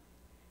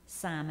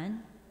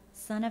 "Simon,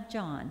 son of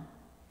John,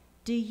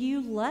 do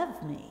you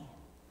love me?"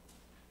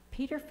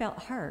 Peter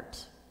felt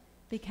hurt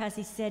because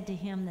he said to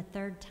him the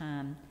 3rd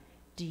time,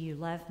 "Do you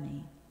love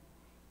me?"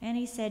 And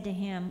he said to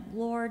him,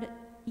 "Lord,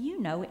 you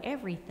know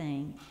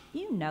everything.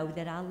 You know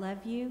that I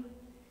love you."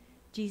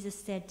 Jesus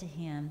said to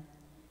him,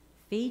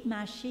 "Feed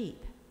my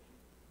sheep.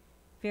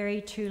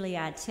 Very truly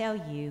I tell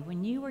you,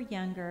 when you were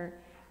younger,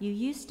 you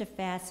used to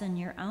fasten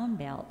your own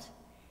belt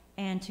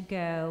and to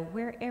go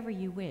wherever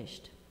you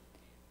wished.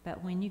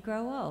 But when you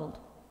grow old,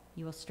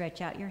 you will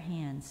stretch out your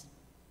hands,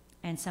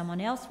 and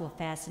someone else will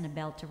fasten a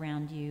belt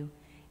around you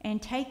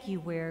and take you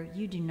where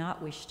you do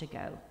not wish to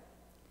go."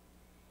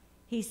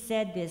 He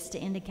said this to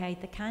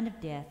indicate the kind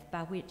of death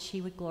by which he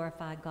would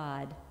glorify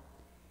God.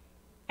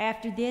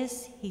 After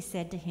this, he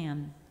said to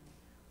him,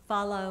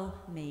 "Follow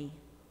me."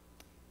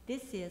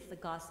 This is the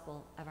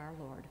gospel of our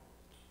Lord.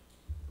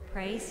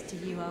 Praise to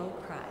you, O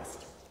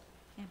Christ.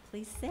 And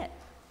please sit.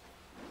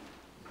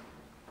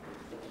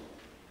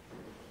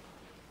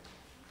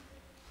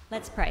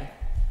 Let's pray.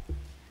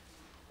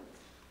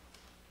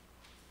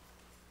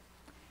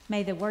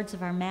 May the words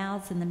of our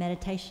mouths and the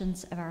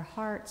meditations of our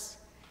hearts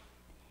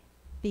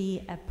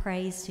be a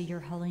praise to your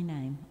holy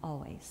name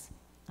always.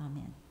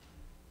 Amen.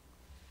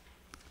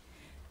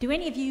 Do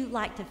any of you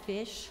like to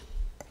fish?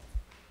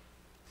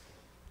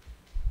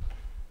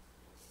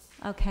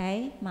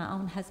 Okay, my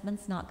own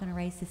husband's not going to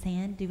raise his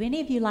hand. Do any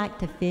of you like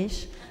to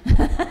fish?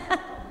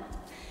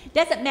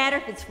 Doesn't matter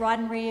if it's rod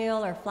and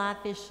reel or fly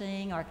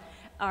fishing or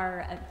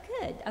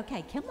good.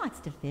 Okay, Kim likes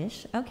to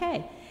fish.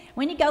 Okay.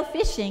 When you go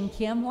fishing,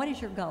 Kim, what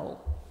is your goal?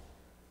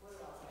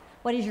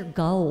 What is your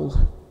goal?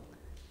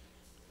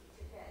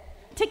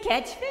 To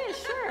catch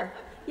fish, sure.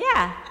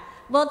 Yeah.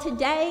 Well,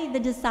 today the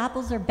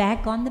disciples are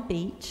back on the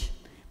beach,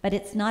 but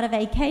it's not a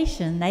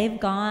vacation. They've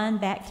gone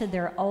back to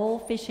their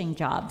old fishing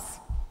jobs.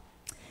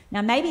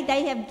 Now, maybe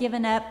they have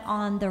given up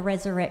on the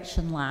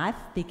resurrection life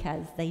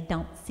because they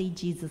don't see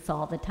Jesus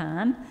all the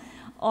time.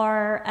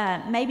 Or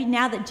maybe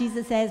now that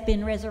Jesus has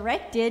been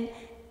resurrected,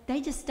 they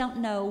just don't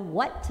know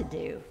what to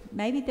do.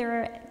 Maybe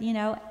they're,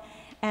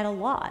 at a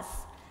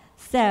loss.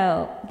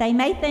 So they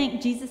may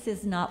think Jesus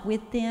is not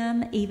with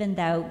them, even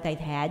though they've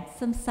had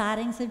some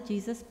sightings of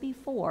Jesus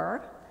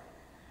before.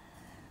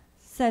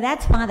 So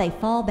that's why they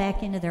fall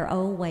back into their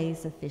old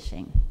ways of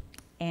fishing.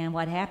 And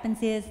what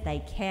happens is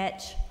they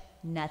catch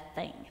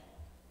nothing.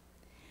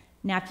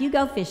 Now, if you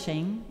go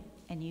fishing,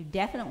 and you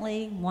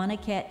definitely want to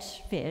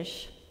catch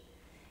fish,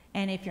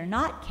 and if you're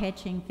not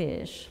catching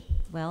fish,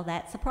 well,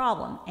 that's a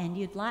problem. And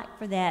you'd like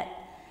for that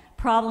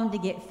problem to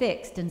get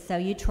fixed, and so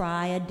you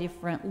try a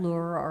different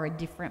lure or a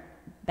different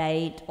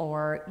bait,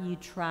 or you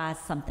try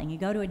something. You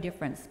go to a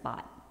different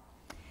spot.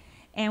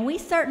 And we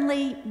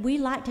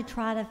like to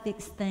try to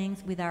fix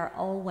things with our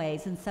old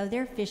ways. And so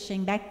they're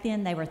fishing. Back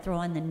then, they were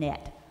throwing the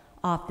net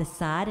off the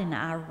side, and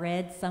I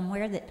read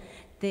somewhere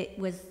that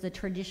was the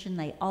tradition.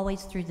 They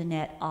always threw the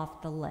net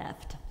off the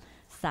left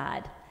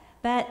side.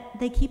 But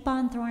they keep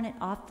on throwing it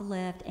off the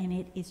left, and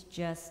it is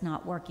just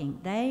not working.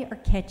 They are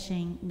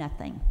catching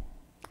nothing.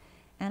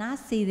 And I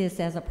see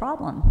this as a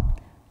problem.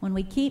 When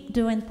we keep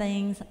doing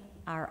things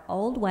our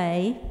old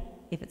way,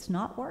 if it's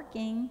not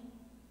working,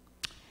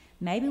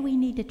 maybe we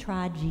need to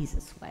try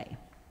Jesus' way.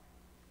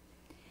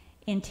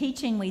 In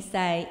teaching, we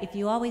say, if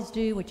you always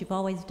do what you've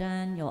always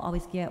done, you'll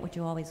always get what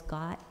you always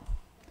got.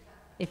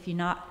 If you're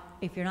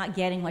not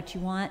getting what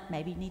you want,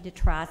 maybe you need to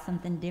try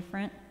something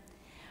different.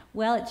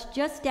 Well, it's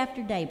just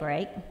after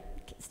daybreak,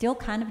 still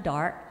kind of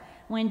dark,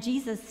 when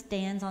Jesus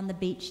stands on the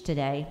beach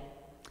today.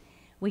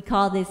 We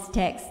call this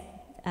text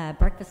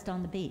breakfast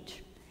on the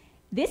beach.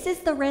 This is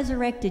the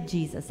resurrected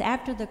Jesus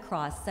after the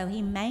cross, so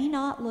he may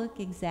not look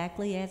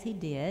exactly as he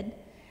did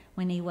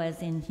when he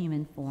was in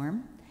human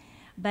form,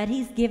 but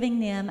he's giving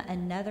them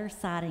another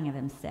sighting of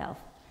himself.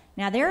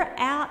 Now, they're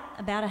out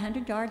about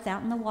 100 yards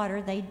out in the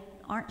water. They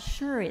aren't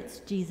sure it's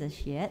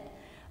Jesus yet,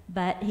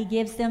 but he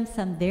gives them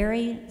some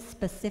very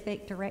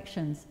specific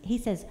directions. He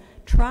says,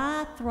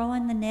 try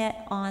throwing the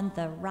net on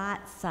the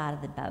right side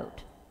of the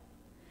boat.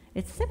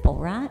 It's simple,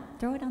 right?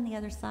 Throw it on the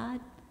other side.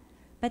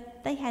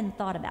 But they hadn't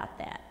thought about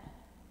that.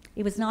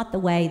 It was not the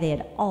way they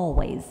had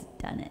always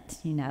done it,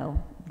 you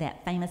know,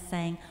 that famous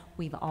saying,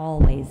 we've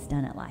always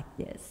done it like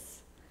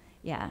this.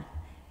 Yeah,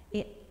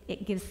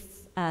 it gives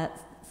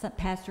some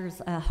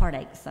pastors a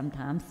heartache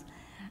sometimes.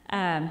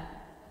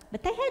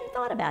 But they hadn't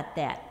thought about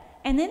that.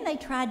 And then they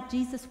tried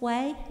Jesus'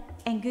 way,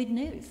 and good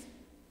news.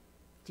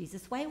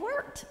 Jesus' way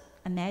worked.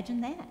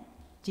 Imagine that.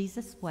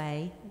 Jesus'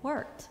 way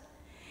worked.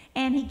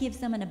 And he gives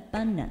them an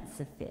abundance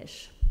of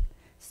fish.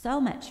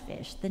 So much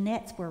fish. The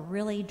nets were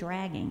really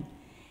dragging.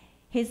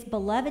 His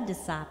beloved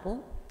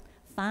disciple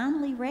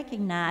finally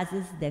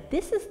recognizes that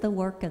this is the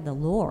work of the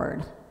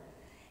Lord,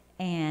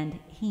 and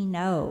he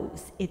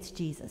knows it's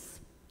Jesus.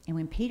 And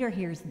when Peter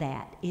hears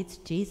that it's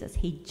Jesus,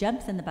 he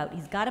jumps in the boat.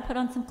 He's got to put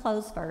on some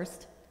clothes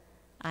first.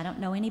 I don't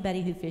know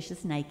anybody who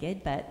fishes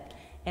naked, but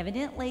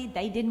evidently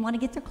they didn't want to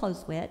get their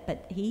clothes wet,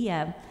 but he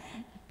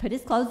put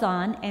his clothes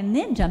on and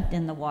then jumped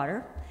in the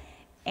water.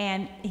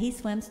 And he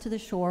swims to the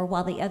shore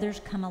while the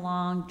others come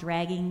along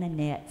dragging the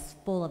nets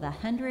full of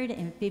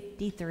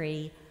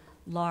 153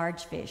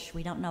 large fish.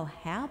 We don't know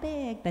how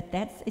big, but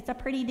it's a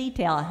pretty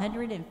detail,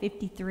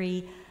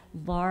 153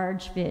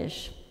 large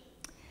fish.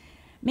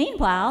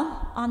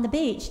 Meanwhile, on the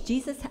beach,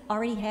 Jesus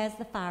already has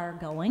the fire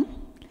going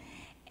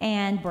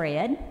and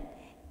bread.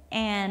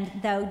 And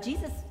though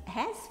Jesus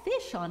has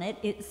fish on it,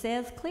 it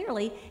says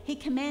clearly he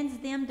commands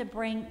them to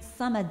bring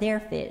some of their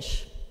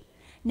fish.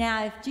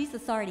 Now, if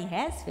Jesus already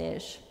has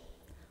fish,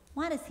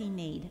 why does he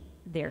need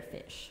their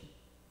fish?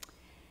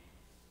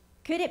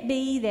 Could it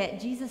be that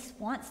Jesus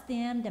wants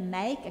them to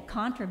make a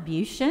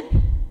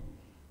contribution?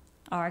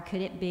 Or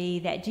could it be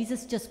that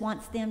Jesus just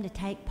wants them to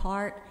take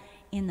part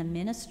in the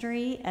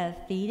ministry of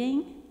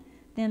feeding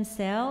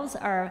themselves?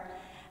 Or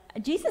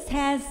Jesus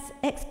has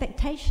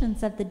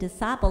expectations of the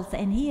disciples,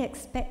 and he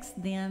expects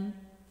them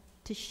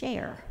to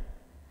share.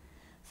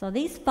 So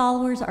these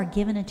followers are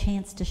given a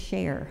chance to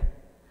share.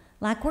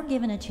 Like we're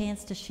given a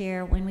chance to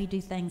share when we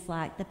do things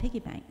like the piggy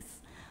banks,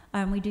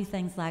 we do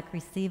things like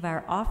receive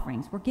our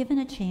offerings. We're given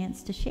a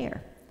chance to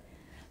share.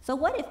 So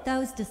what if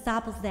those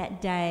disciples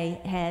that day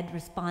had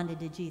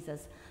responded to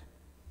Jesus,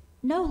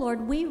 no,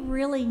 Lord, we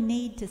really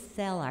need to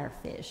sell our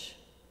fish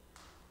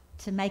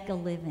to make a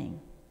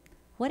living.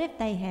 What if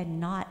they had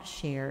not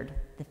shared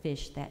the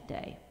fish that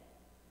day?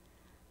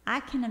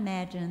 I can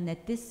imagine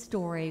that this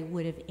story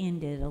would have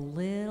ended a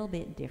little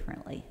bit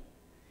differently.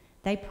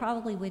 They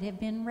probably would have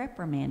been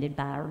reprimanded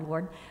by our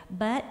Lord,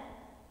 but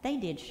they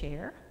did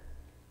share,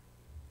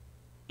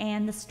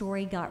 and the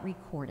story got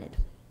recorded.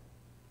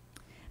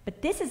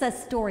 But this is a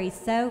story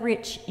so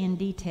rich in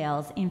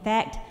details. In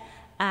fact,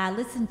 I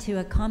listened to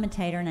a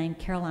commentator named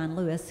Caroline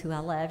Lewis, who I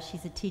love.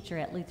 She's a teacher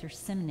at Luther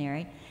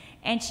Seminary,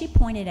 and she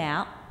pointed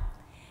out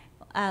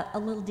a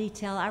little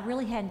detail I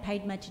really hadn't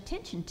paid much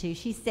attention to.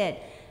 She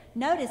said,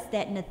 notice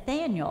that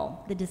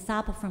Nathanael, the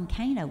disciple from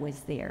Cana,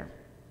 was there.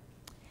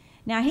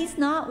 Now, he's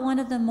not one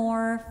of the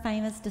more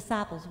famous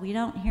disciples. We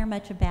don't hear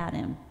much about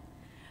him.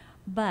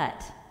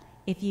 But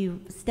if you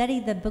study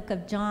the book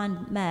of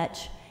John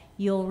much,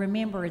 You'll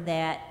remember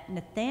that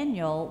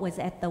Nathanael was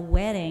at the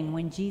wedding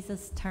when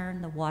Jesus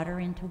turned the water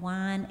into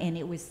wine, and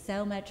it was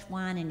so much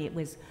wine, and it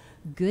was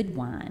good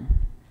wine,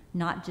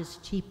 not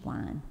just cheap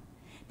wine.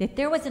 That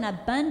there was an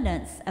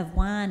abundance of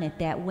wine at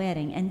that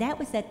wedding, and that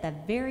was at the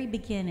very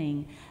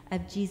beginning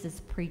of Jesus'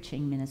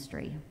 preaching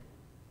ministry.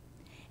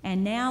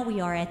 And now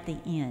we are at the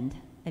end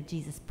of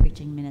Jesus'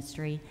 preaching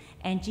ministry,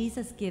 and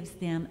Jesus gives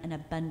them an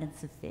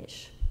abundance of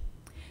fish.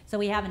 So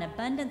we have an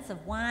abundance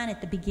of wine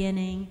at the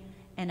beginning,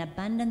 an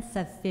abundance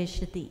of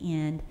fish at the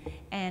end,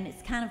 and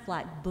it's kind of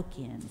like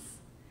bookends.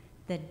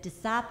 The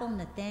disciple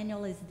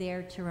Nathanael is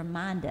there to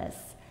remind us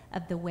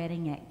of the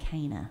wedding at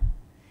Cana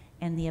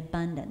and the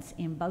abundance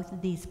in both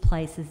of these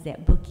places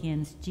that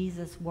bookends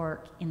Jesus'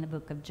 work in the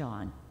book of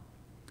John.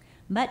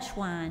 Much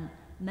wine,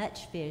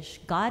 much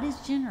fish. God is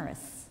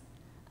generous,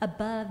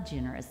 above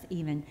generous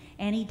even,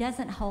 and he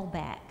doesn't hold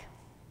back.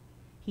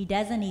 He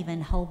doesn't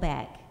even hold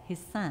back his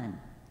son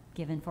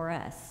given for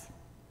us.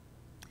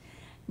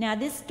 Now,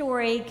 this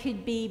story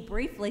could be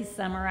briefly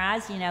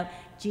summarized. You know,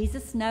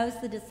 Jesus knows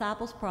the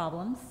disciples'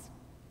 problems.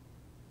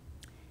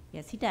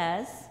 Yes, he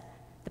does.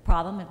 The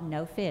problem of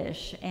no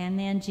fish. And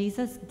then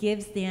Jesus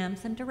gives them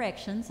some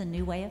directions, a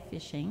new way of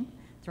fishing,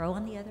 throw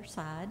on the other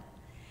side.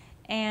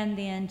 And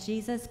then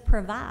Jesus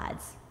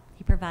provides.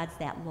 He provides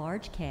that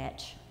large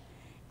catch.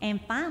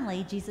 And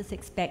finally, Jesus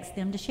expects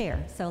them to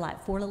share. So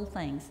like 4 little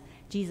things.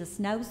 Jesus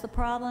knows the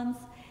problems.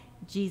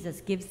 Jesus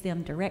gives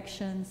them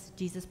directions.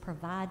 Jesus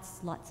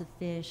provides lots of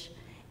fish.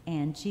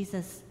 And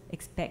Jesus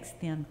expects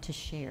them to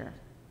share.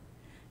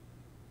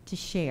 To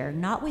share,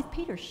 not with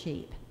Peter's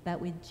sheep, but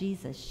with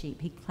Jesus'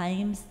 sheep. He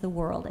claims the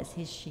world as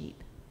his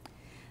sheep.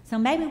 So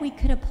maybe we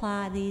could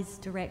apply these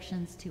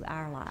directions to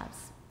our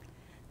lives.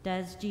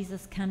 Does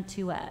Jesus come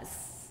to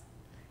us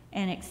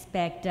and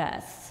expect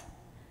us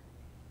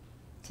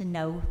to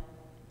know,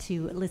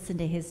 to listen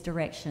to his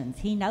directions?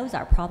 He knows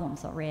our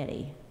problems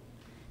already.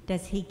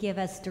 Does he give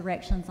us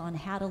directions on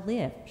how to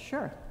live?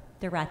 Sure,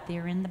 they're right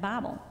there in the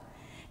Bible.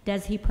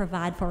 Does he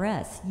provide for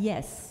us?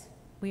 Yes,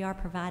 we are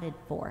provided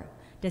for.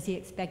 Does he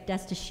expect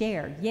us to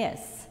share?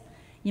 Yes.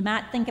 You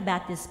might think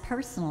about this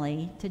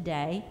personally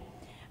today,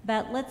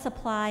 but let's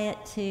apply it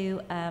to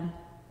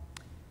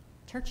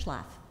church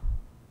life.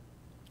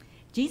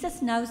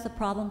 Jesus knows the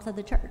problems of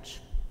the church.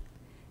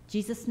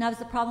 Jesus knows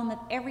the problem of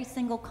every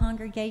single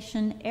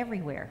congregation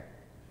everywhere.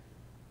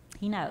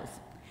 He knows.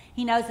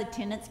 He knows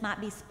attendance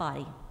might be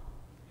spotty.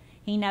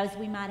 He knows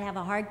we might have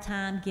a hard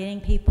time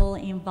getting people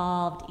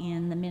involved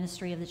in the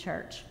ministry of the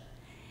church.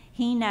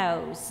 He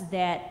knows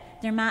that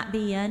there might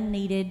be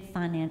unneeded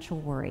financial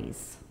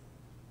worries.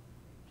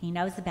 He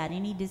knows about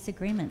any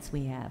disagreements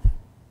we have.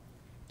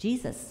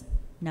 Jesus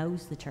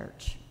knows the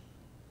church.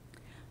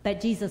 But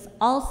Jesus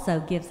also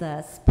gives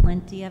us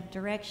plenty of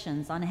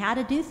directions on how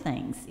to do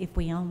things if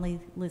we only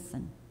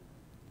listen.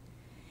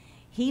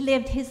 He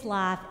lived his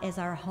life as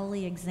our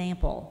holy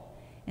example.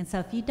 And so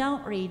if you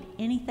don't read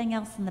anything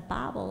else in the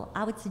Bible,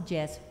 I would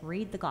suggest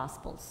read the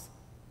Gospels.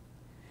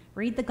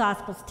 Read the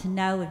Gospels to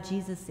know of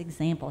Jesus'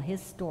 example,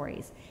 his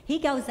stories. He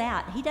goes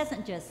out. He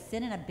doesn't just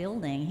sit in a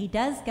building. He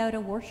does go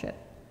to worship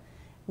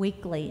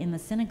weekly in the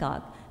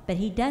synagogue, but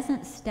he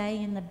doesn't stay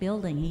in the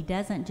building. He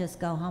doesn't just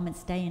go home and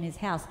stay in his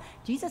house.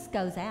 Jesus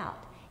goes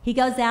out. He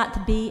goes out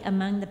to be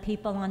among the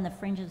people on the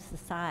fringe of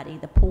society,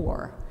 the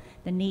poor,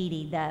 the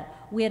needy, the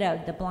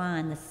widowed, the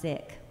blind, the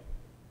sick,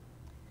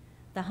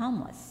 the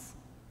homeless.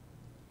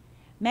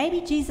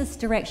 Maybe Jesus'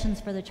 directions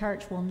for the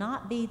church will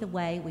not be the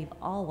way we've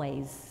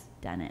always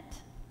done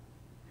it.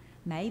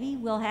 Maybe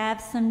we'll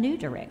have some new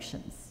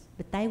directions,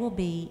 but they will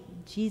be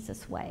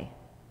Jesus' way.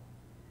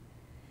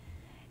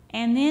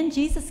 And then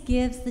Jesus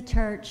gives the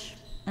church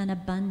an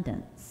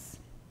abundance.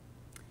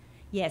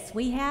 Yes,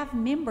 we have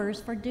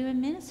members for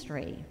doing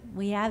ministry.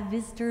 We have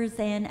visitors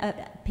and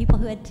people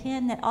who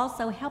attend that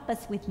also help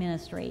us with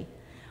ministry.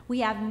 We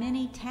have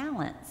many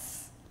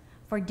talents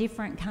for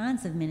different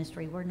kinds of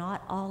ministry. We're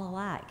not all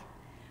alike.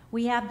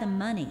 We have the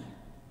money,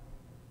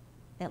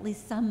 at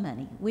least some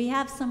money. We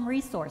have some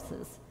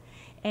resources.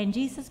 And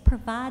Jesus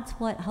provides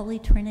what Holy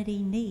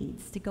Trinity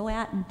needs to go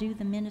out and do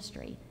the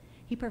ministry.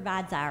 He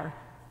provides our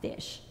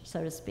fish,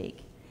 so to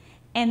speak.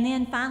 And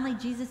then finally,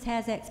 Jesus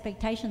has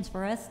expectations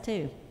for us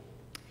too.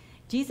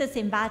 Jesus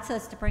invites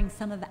us to bring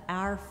some of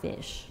our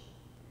fish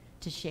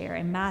to share.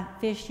 And by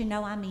fish,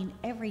 I mean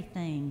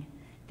everything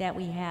that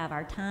we have,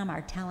 our time,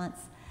 our talents,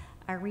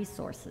 our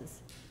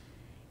resources.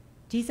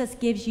 Jesus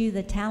gives you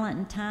the talent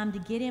and time to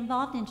get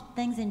involved in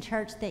things in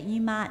church that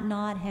you might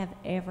not have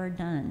ever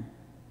done.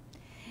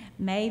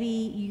 Maybe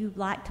you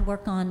like to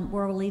work on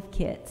World Relief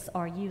Kits,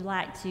 or you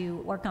like to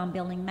work on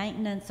building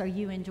maintenance, or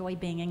you enjoy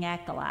being an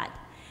acolyte.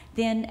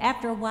 Then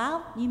after a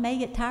while, you may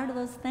get tired of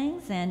those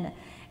things,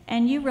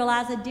 and you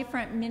realize a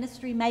different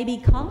ministry may be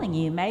calling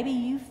you. Maybe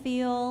you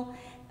feel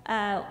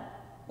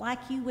like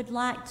you would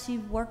like to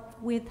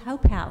work with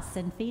Hope House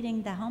and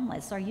feeding the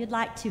homeless, or you'd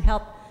like to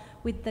help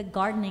with the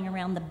gardening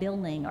around the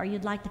building, or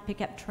you'd like to pick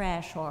up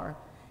trash or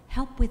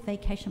help with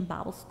Vacation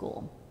Bible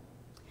School.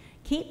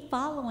 Keep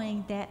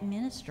following that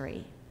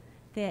ministry.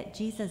 that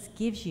Jesus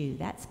gives you.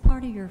 That's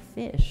part of your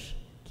fish.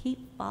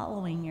 Keep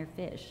following your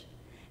fish.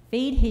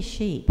 Feed his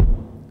sheep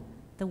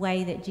the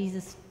way that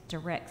Jesus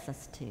directs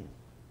us to.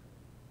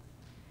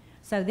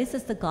 So this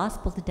is the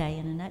gospel today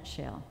in a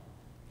nutshell.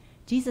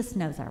 Jesus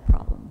knows our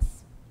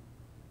problems,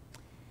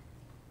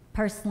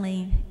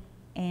 personally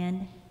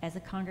and as a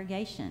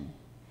congregation.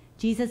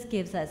 Jesus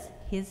gives us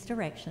his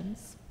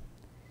directions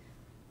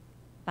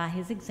by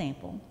his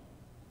example,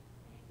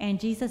 and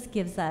Jesus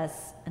gives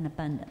us an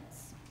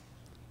abundance.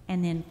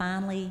 And then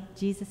finally,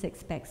 Jesus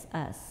expects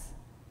us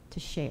to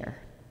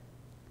share.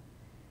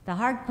 The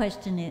hard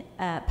question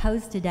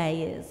posed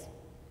today is,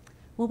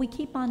 will we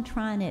keep on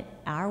trying it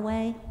our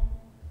way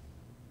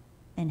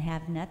and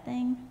have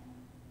nothing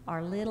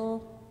or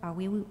little, or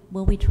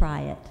will we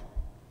try it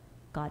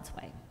God's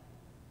way?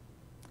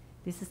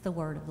 This is the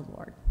word of the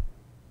Lord.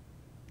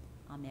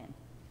 Amen.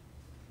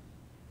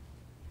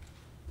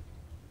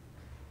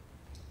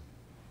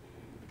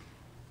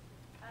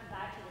 I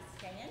invite you to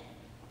stand.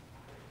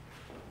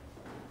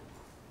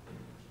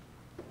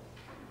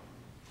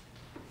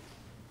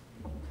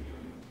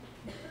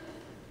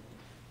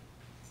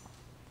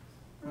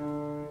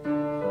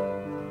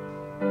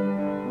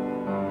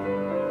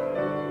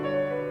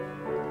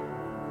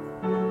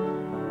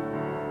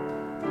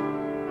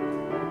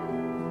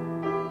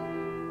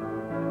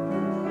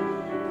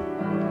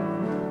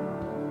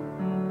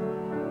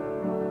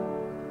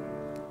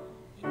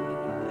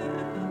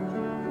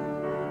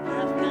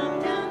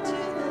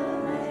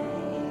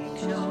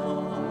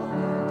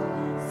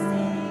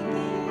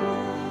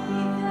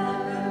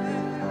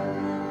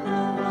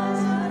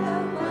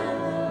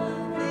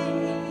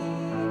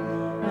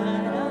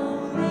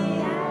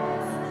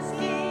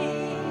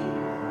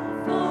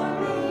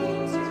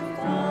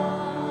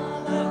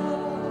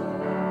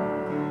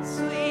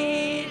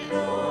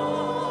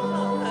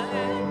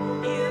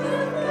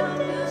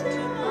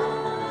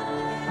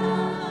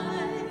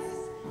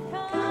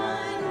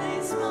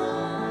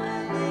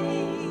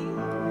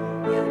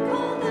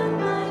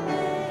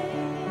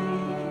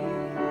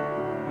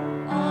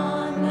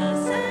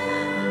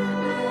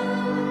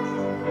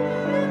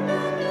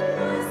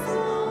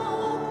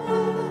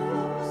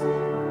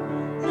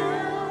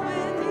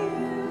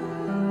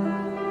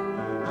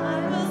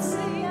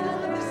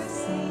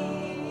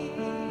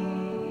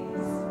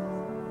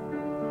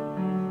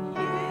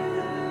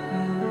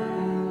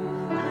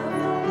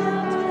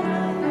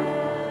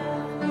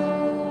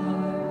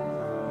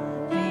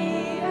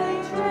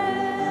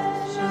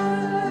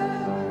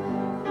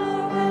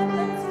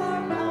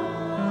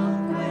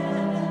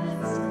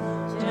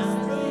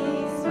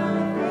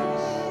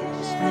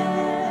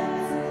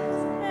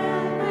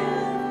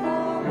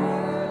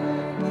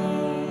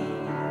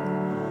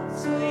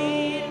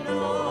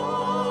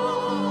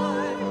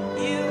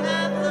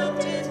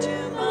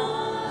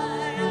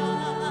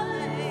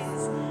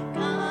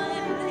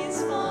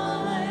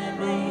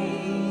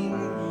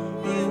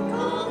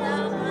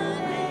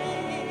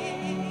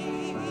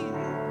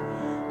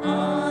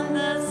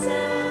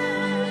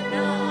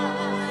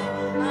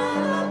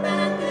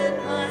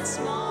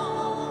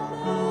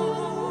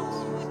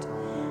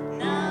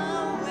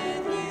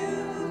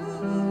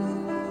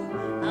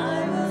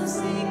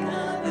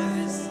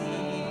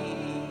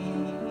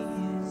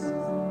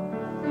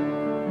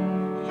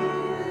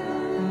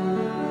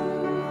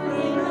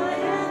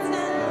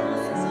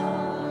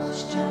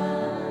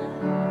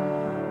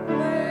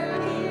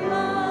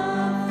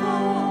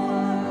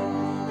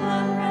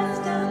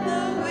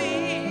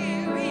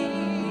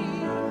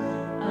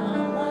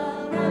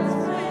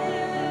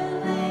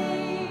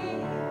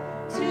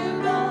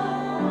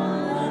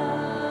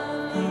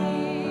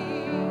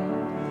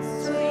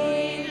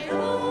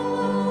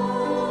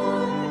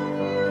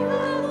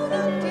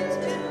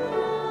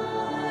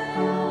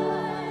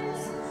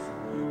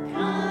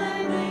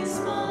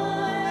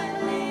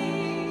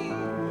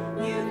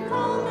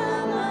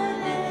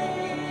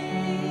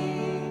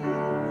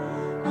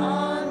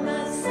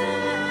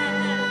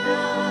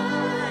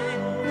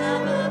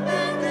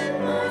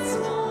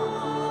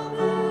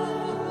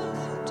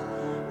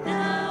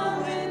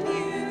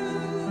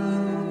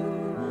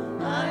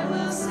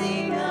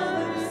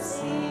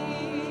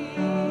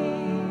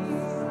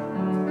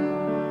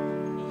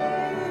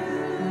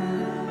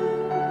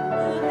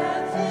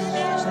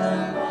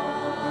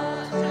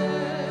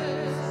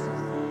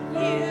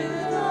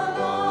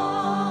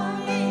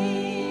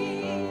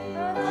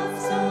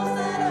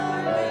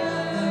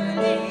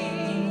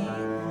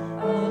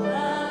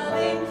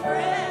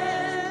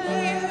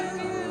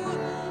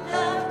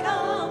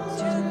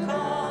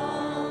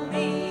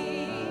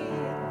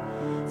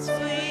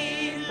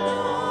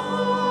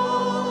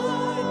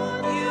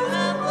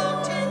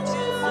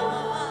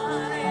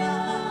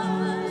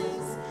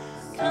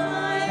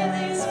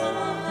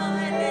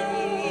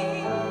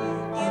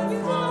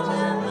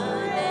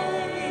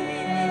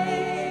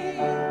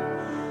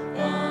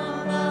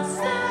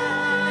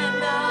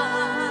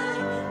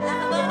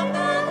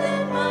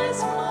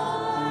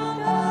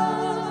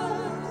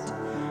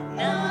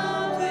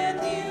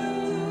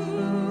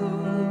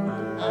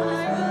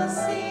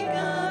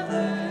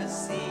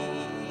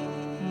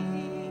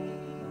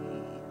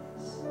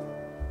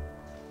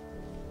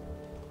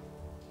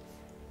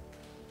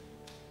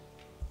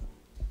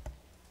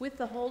 With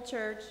the whole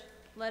church,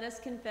 let us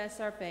confess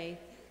our faith.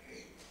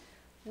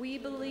 We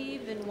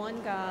believe in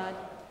one God,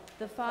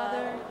 the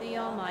Father, the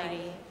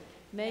Almighty,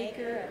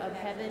 maker of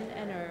heaven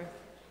and earth,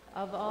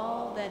 of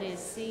all that is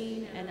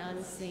seen and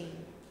unseen.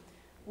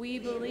 We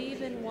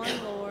believe in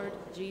one Lord,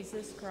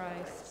 Jesus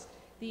Christ,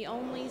 the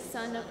only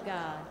Son of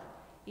God,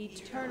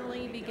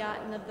 eternally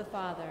begotten of the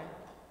Father,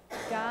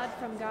 God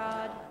from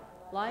God,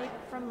 light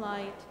from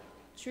light,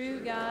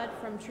 true God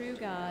from true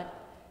God,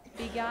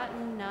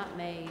 begotten, not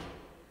made,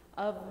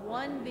 of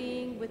one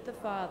being with the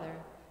Father.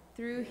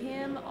 Through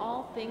him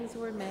all things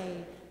were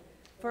made.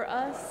 For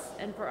us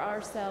and for our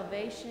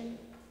salvation,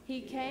 he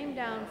came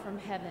down from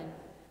heaven,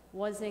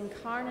 was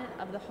incarnate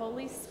of the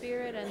Holy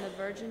Spirit and the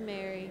Virgin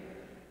Mary,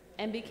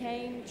 and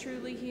became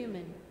truly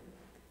human.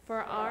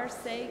 For our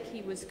sake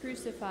he was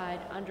crucified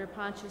under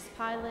Pontius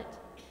Pilate.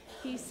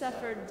 He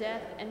suffered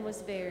death and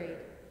was buried.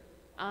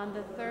 On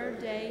the third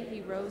day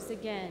he rose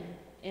again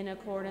in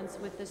accordance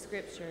with the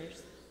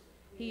Scriptures.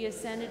 He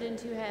ascended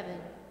into heaven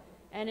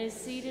and is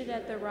seated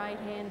at the right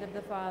hand of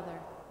the Father.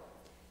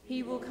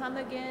 He will come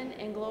again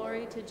in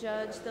glory to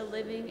judge the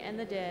living and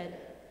the dead,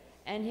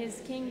 and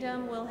his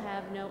kingdom will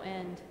have no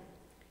end.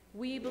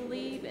 We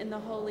believe in the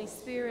Holy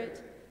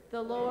Spirit,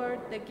 the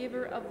Lord, the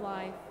giver of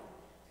life,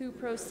 who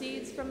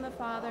proceeds from the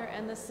Father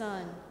and the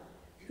Son,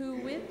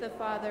 who with the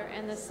Father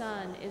and the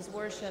Son is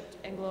worshiped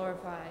and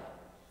glorified,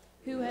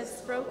 who has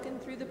spoken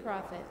through the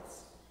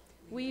prophets.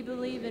 We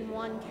believe in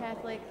one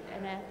Catholic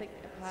and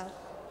apostolic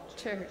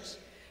Church.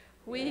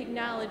 We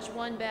acknowledge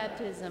one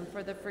baptism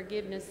for the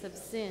forgiveness of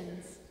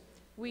sins.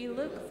 We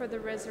look for the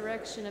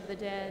resurrection of the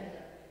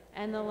dead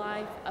and the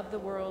life of the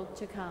world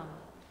to come.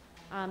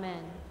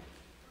 Amen.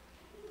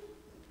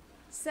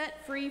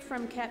 Set free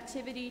from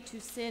captivity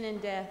to sin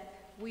and death,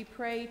 we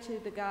pray to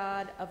the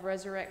God of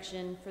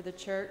resurrection for the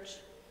church,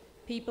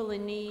 people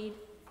in need,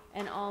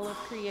 and all of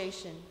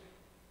creation.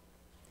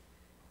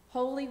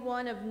 Holy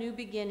One of new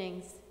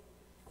beginnings,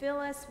 fill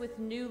us with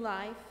new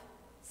life.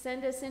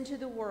 Send us into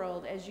the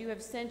world as you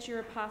have sent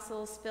your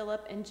apostles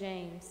Philip and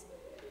James,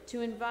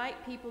 to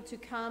invite people to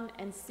come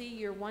and see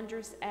your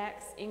wondrous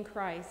acts in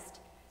Christ.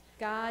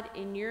 God,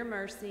 in your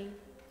mercy,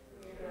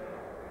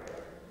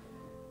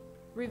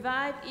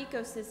 revive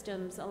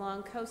ecosystems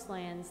along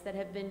coastlands that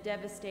have been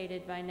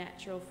devastated by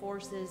natural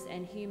forces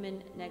and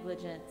human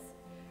negligence.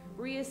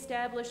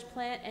 Reestablish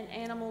plant and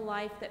animal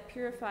life that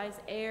purifies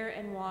air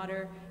and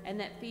water and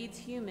that feeds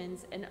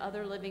humans and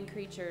other living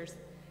creatures.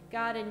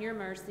 God, in your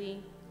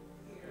mercy,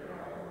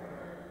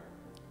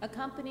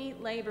 accompany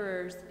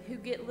laborers who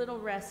get little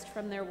rest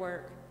from their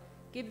work.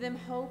 Give them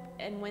hope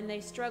and when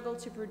they struggle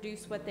to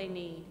produce what they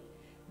need.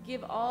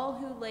 Give all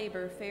who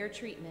labor fair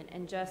treatment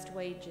and just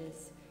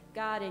wages.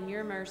 God, in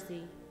your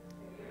mercy,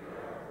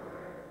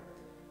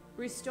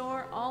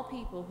 restore all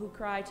people who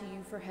cry to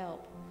you for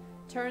help.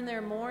 Turn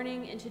their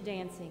mourning into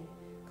dancing.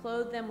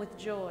 Clothe them with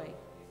joy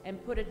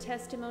and put a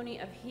testimony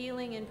of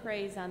healing and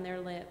praise on their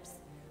lips.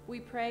 We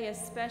pray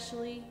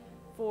especially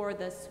for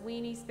the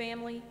Sweeney's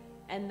family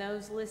and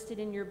those listed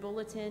in your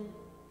bulletin,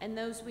 and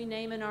those we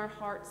name in our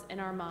hearts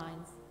and our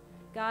minds.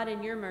 God,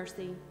 in your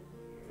mercy,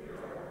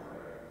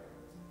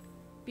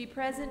 be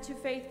present to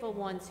faithful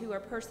ones who are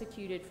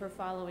persecuted for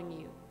following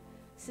you.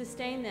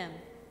 Sustain them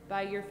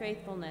by your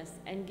faithfulness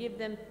and give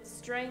them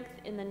strength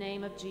in the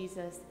name of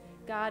Jesus.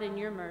 God, in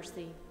your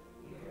mercy.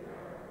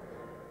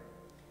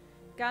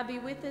 God, be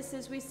with us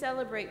as we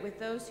celebrate with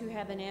those who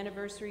have an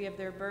anniversary of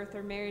their birth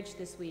or marriage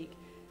this week,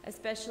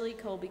 especially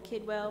Colby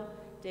Kidwell,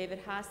 David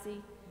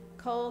Hasse,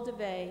 Cole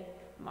DeVay,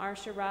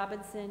 Marsha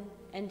Robinson,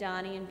 and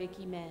Donnie and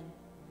Vicki Men.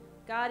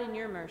 God, in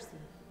your mercy.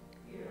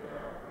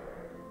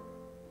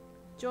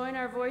 Join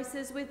our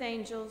voices with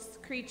angels,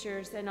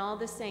 creatures, and all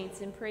the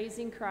saints in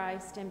praising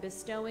Christ and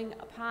bestowing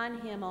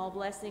upon him all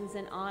blessings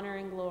and honor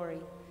and glory.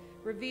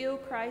 Reveal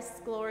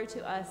Christ's glory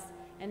to us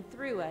and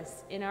through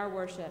us in our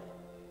worship.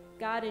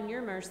 God, in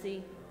your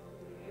mercy.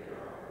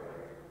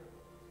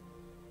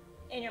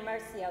 In your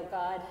mercy, O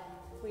God,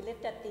 we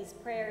lift up these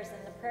prayers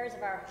and the prayers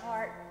of our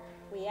heart.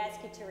 We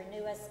ask you to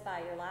renew us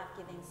by your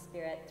life-giving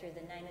Spirit through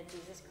the name of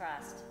Jesus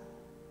Christ.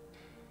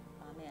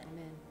 Amen.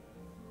 Amen.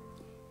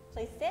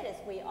 Please sit as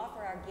we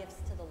offer our gifts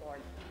to the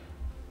Lord.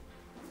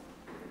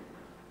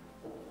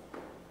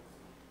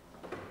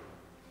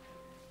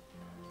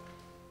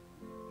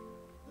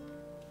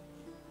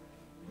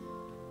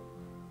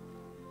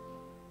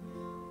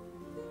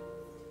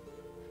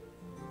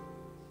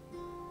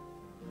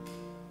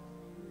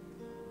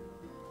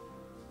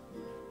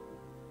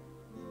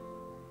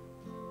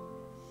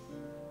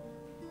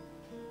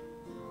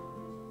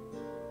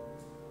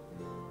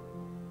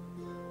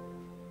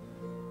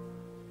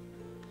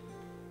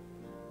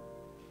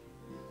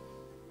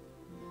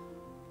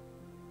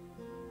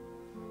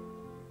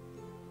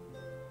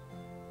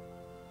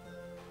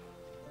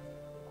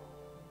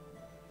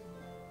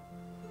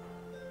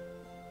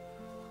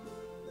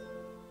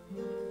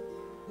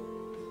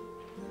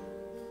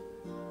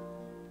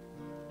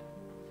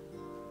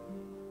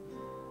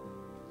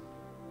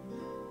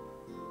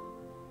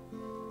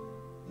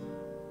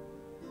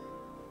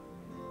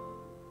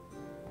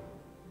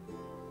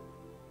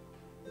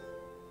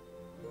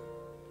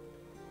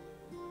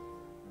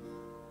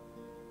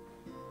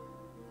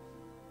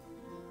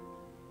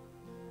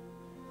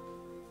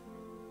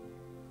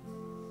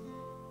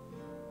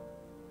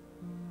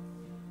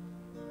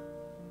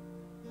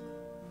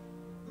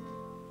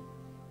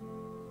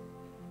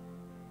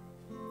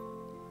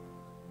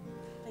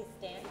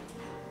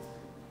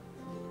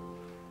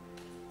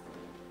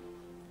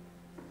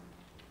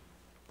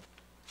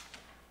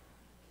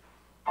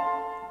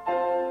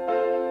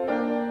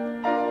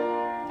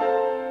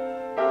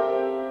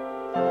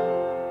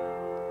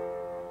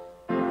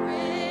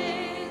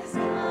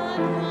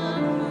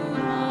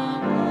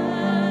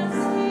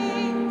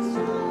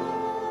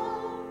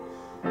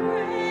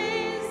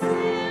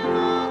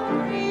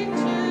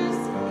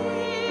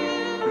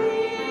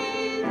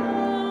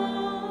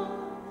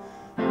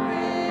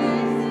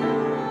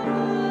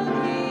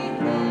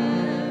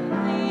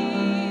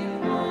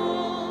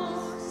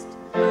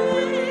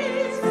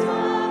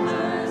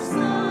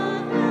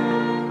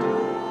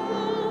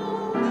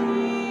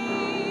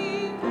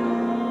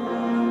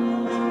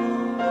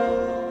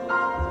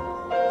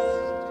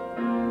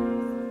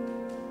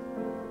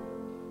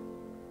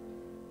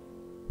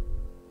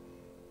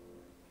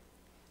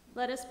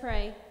 Let us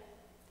pray.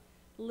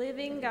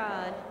 Living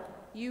God,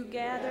 you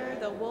gather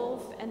the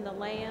wolf and the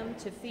lamb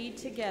to feed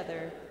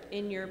together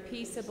in your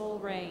peaceable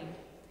reign,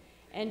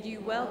 and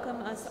you welcome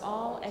us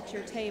all at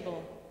your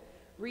table.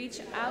 Reach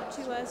out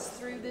to us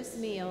through this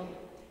meal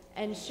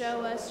and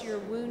show us your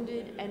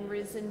wounded and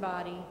risen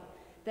body,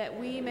 that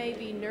we may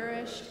be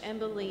nourished and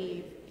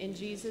believe in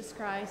Jesus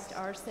Christ,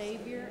 our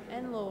Savior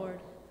and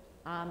Lord.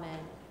 Amen.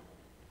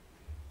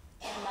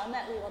 In a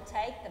moment, we will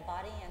take the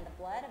body and the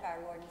blood of our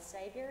Lord and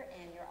Savior,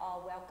 and you're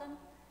all welcome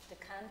to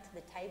come to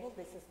the table.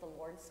 This is the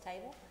Lord's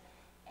table,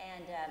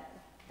 and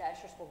the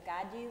ushers will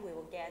guide you. We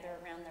will gather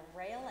around the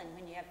rail, and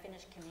when you have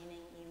finished communing,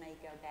 you may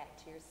go back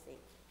to your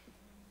seat.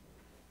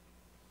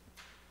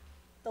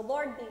 The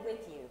Lord be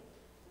with you.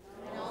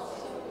 And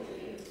also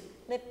with you.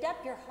 Lift up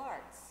your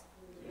hearts.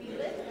 We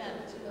lift them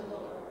to the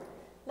Lord.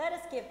 Let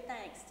us give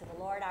thanks to the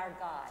Lord our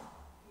God.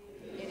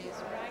 It is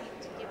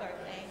right to give our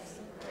thanks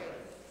and praise.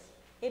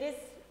 It is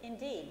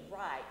indeed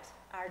right,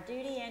 our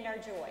duty and our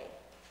joy,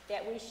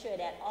 that we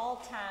should at all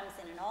times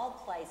and in all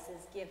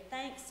places give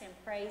thanks and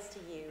praise to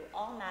you,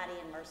 Almighty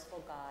and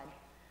merciful God,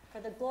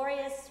 for the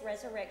glorious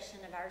resurrection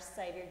of our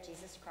Savior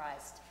Jesus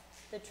Christ,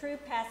 the true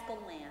Paschal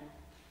Lamb,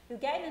 who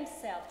gave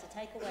himself to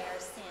take away our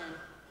sin,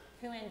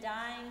 who in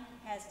dying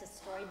has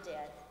destroyed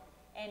death,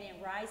 and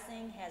in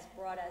rising has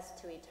brought us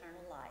to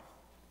eternal life.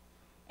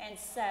 And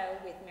so,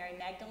 with Mary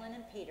Magdalene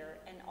and Peter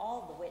and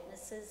all the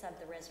witnesses of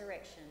the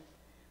resurrection,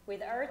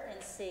 with earth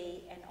and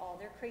sea and all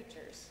their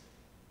creatures,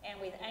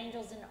 and with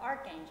angels and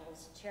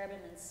archangels, cherubim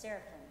and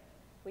seraphim,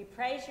 we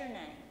praise your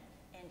name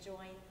and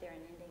join their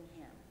unending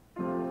hymn.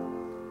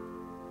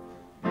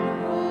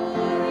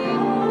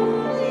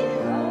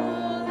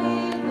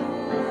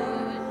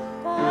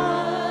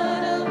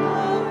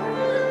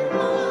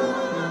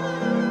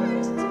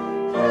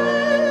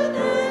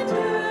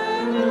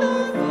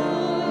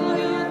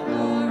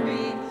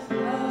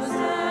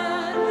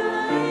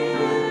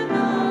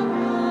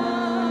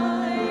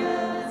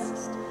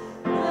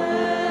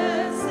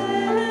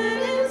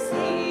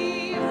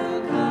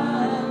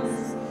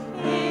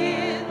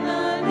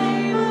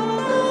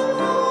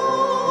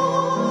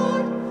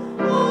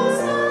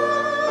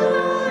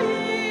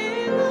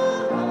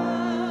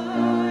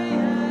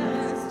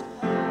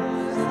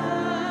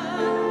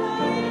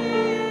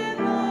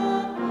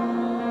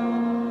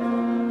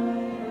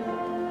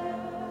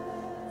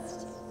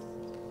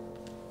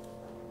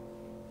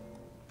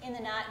 In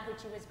the night in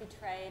which he was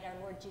betrayed, our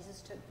Lord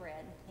Jesus took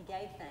bread. He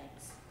gave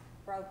thanks,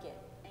 broke it,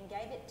 and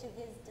gave it to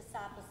his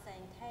disciples,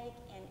 saying, "Take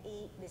and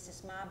eat. This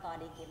is my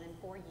body given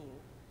for you.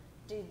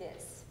 Do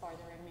this for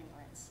the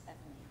remembrance of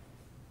me."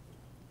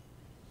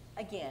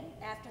 Again,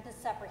 after the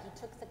supper, he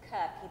took the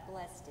cup, he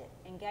blessed it,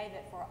 and gave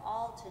it for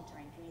all to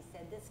drink. And he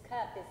said, "This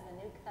cup is the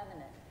new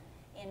covenant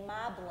in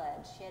my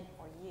blood, shed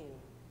for you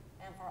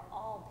and for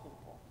all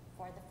people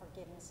for the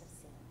forgiveness of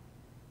sin.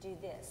 Do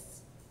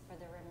this for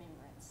the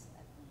remembrance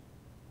of me."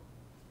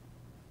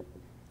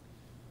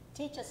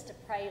 Teach us to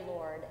pray,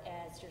 Lord,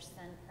 as your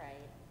Son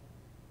prayed.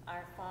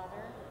 Our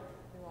Father,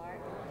 who art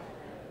in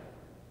heaven,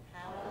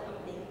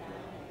 hallowed be thy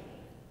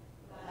name.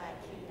 Thy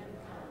kingdom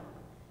come,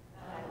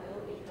 thy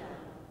will be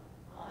done,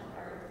 on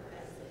earth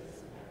as it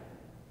is in heaven.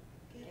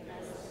 Give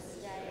us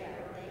this day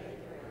our daily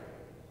bread,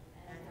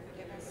 and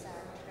forgive us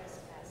our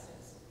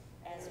trespasses,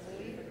 as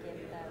we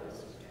forgive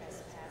those who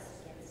trespass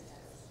against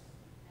us.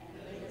 And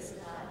lead us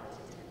not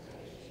into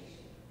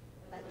temptation,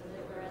 but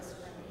deliver us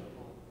from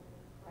evil.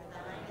 For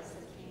thine is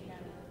the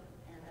kingdom,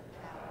 and the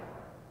power,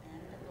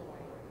 and the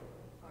glory,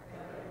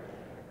 forever and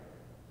ever.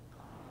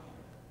 Amen.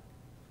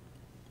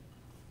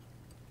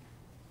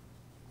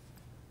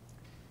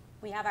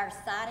 We have our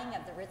sighting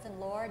of the risen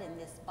Lord in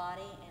this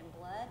body and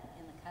blood,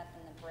 in the cup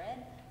and the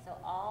bread. So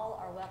all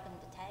are welcome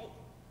to take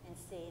and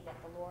see that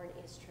the Lord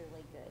is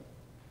truly good.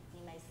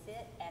 You may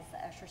sit as the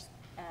ushers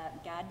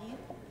guide you.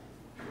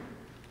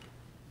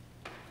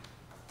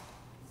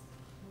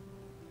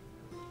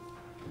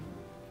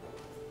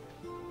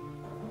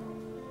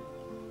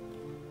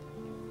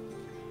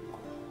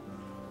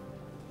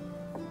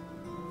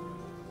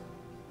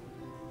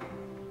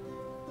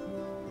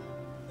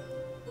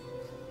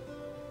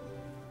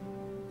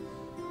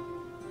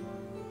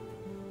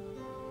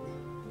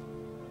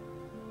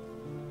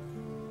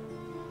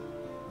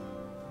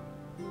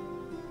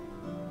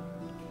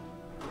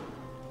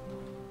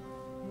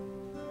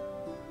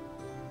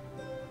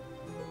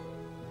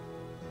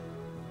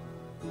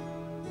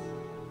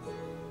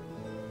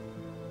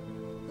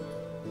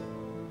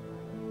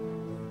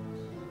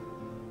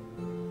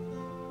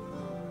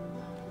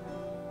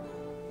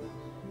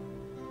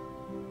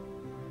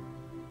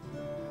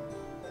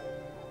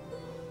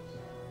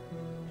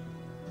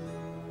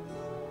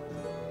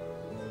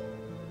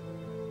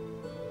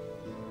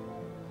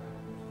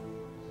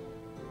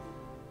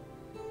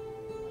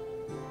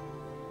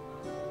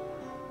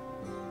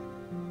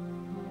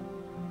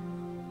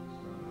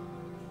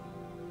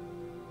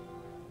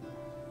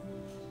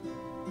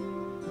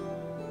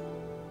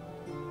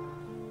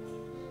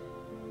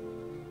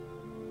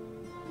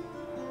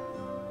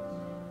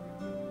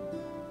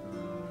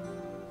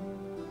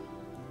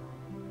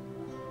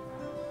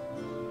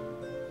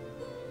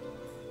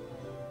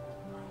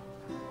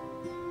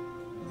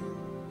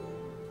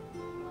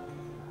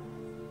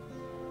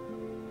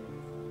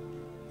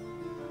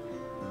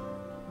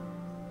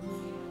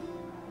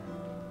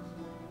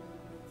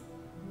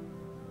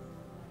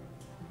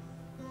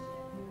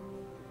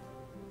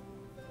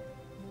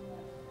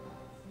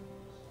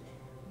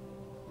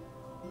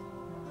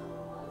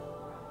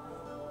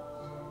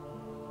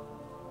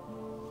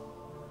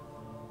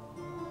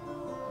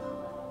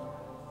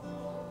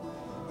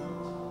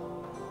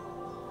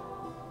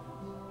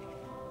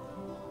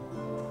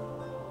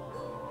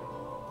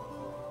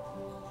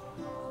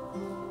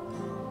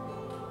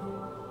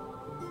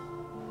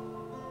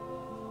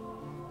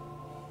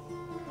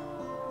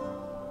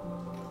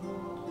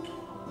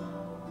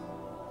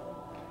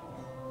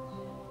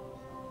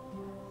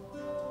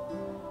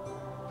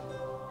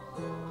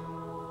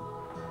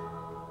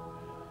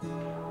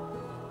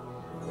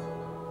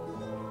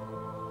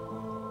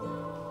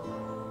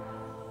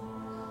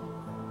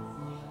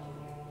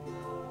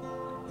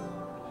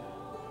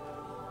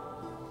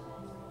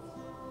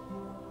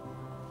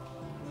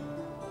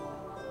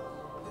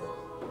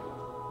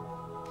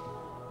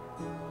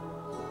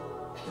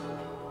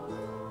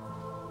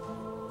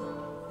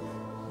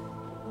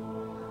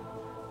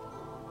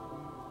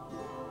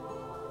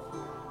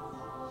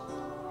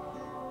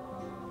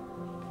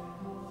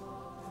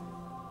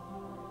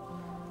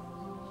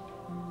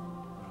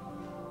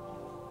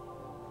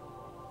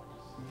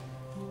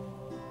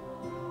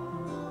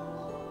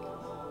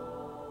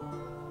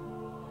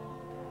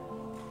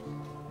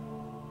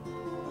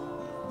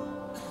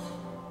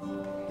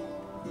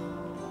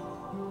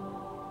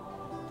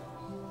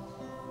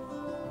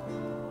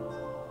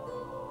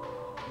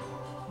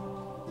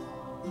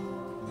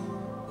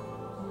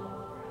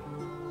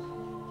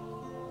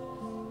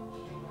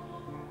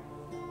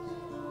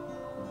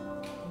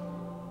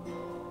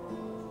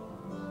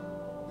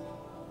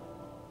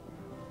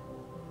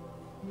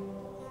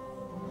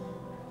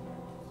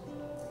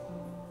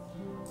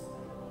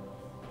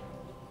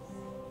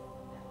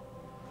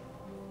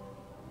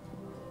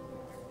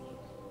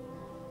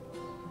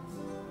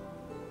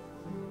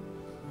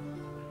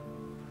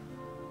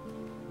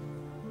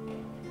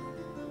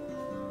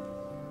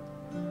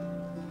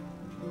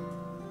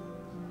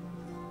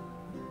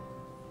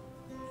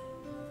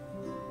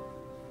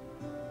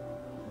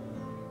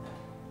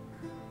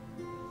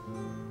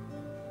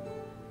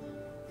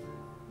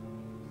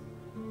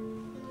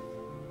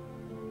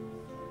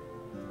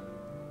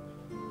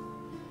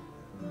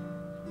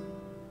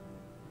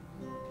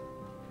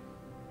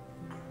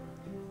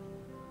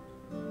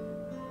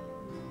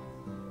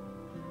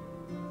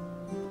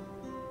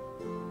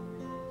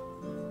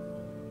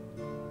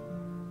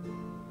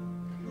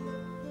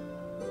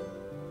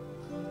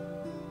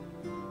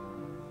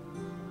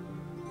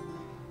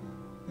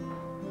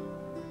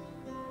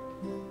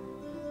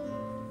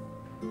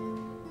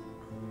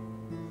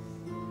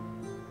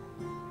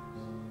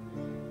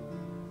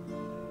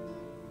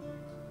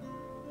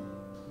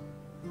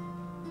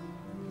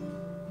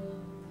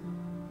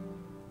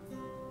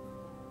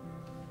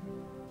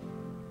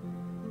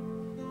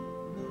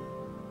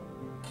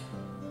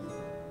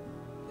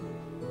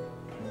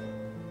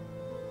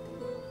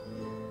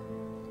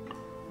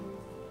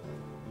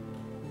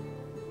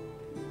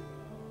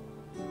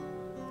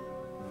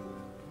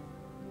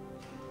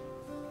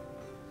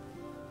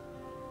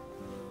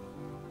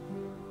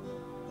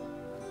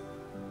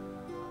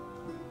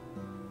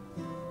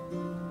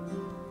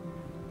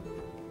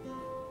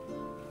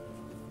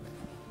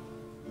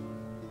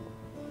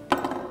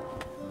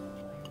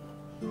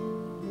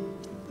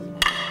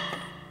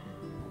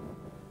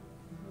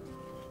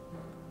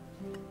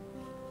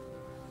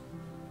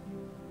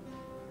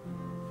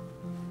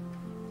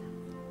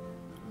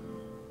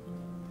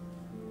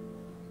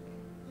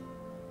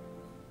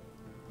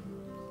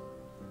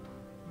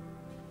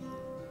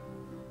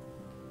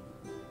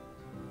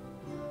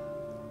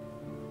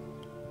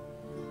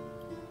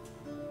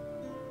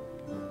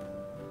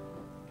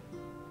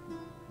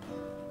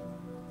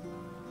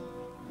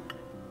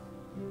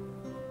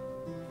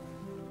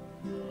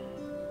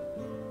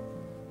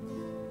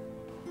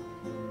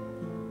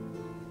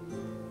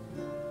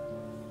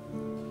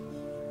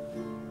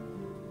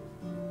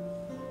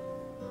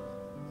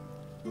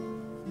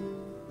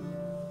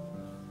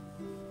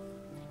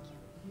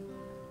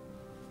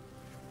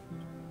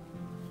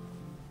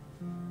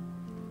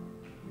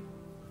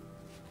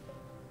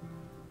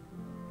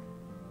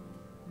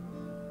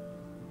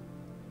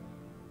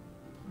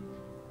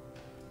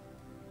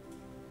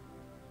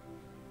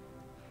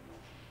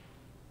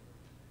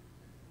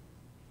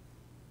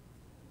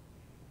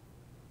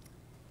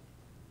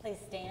 Please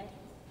stand.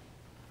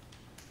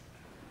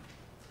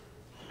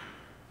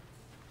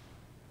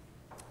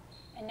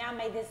 And now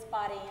may this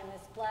body and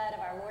this blood of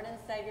our Lord and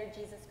Savior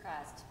Jesus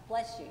Christ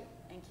bless you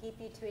and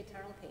keep you to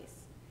eternal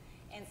peace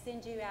and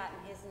send you out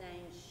in his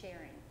name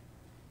sharing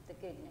the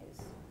good news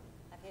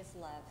of his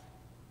love.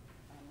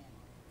 Amen.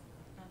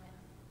 Amen.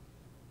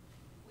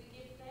 We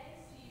give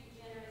thanks to you,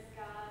 generous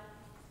God,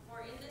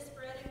 for in this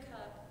bread and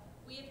cup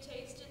we have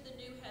tasted the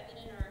new heaven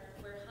and earth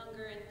where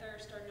hunger and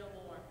thirst are no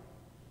more.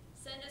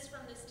 Send us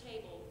from this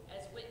table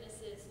as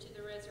witnesses to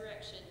the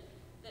resurrection,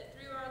 that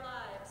through our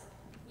lives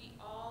we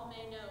all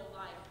may know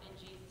life in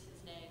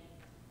Jesus' name.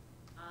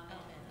 Amen.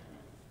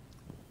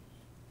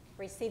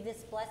 Receive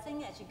this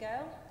blessing as you go.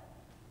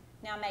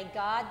 Now may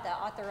God, the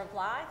author of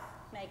life,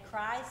 may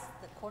Christ,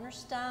 the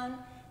cornerstone,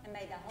 and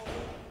may the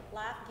Holy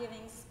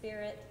life-giving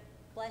Spirit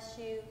bless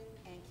you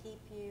and keep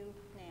you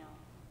now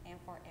and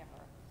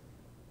forever.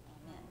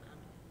 Amen.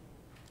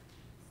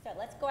 So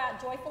let's go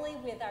out joyfully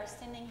with our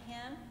sending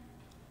hymn.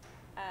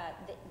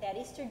 That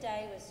Easter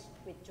day was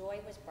with joy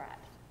was bright.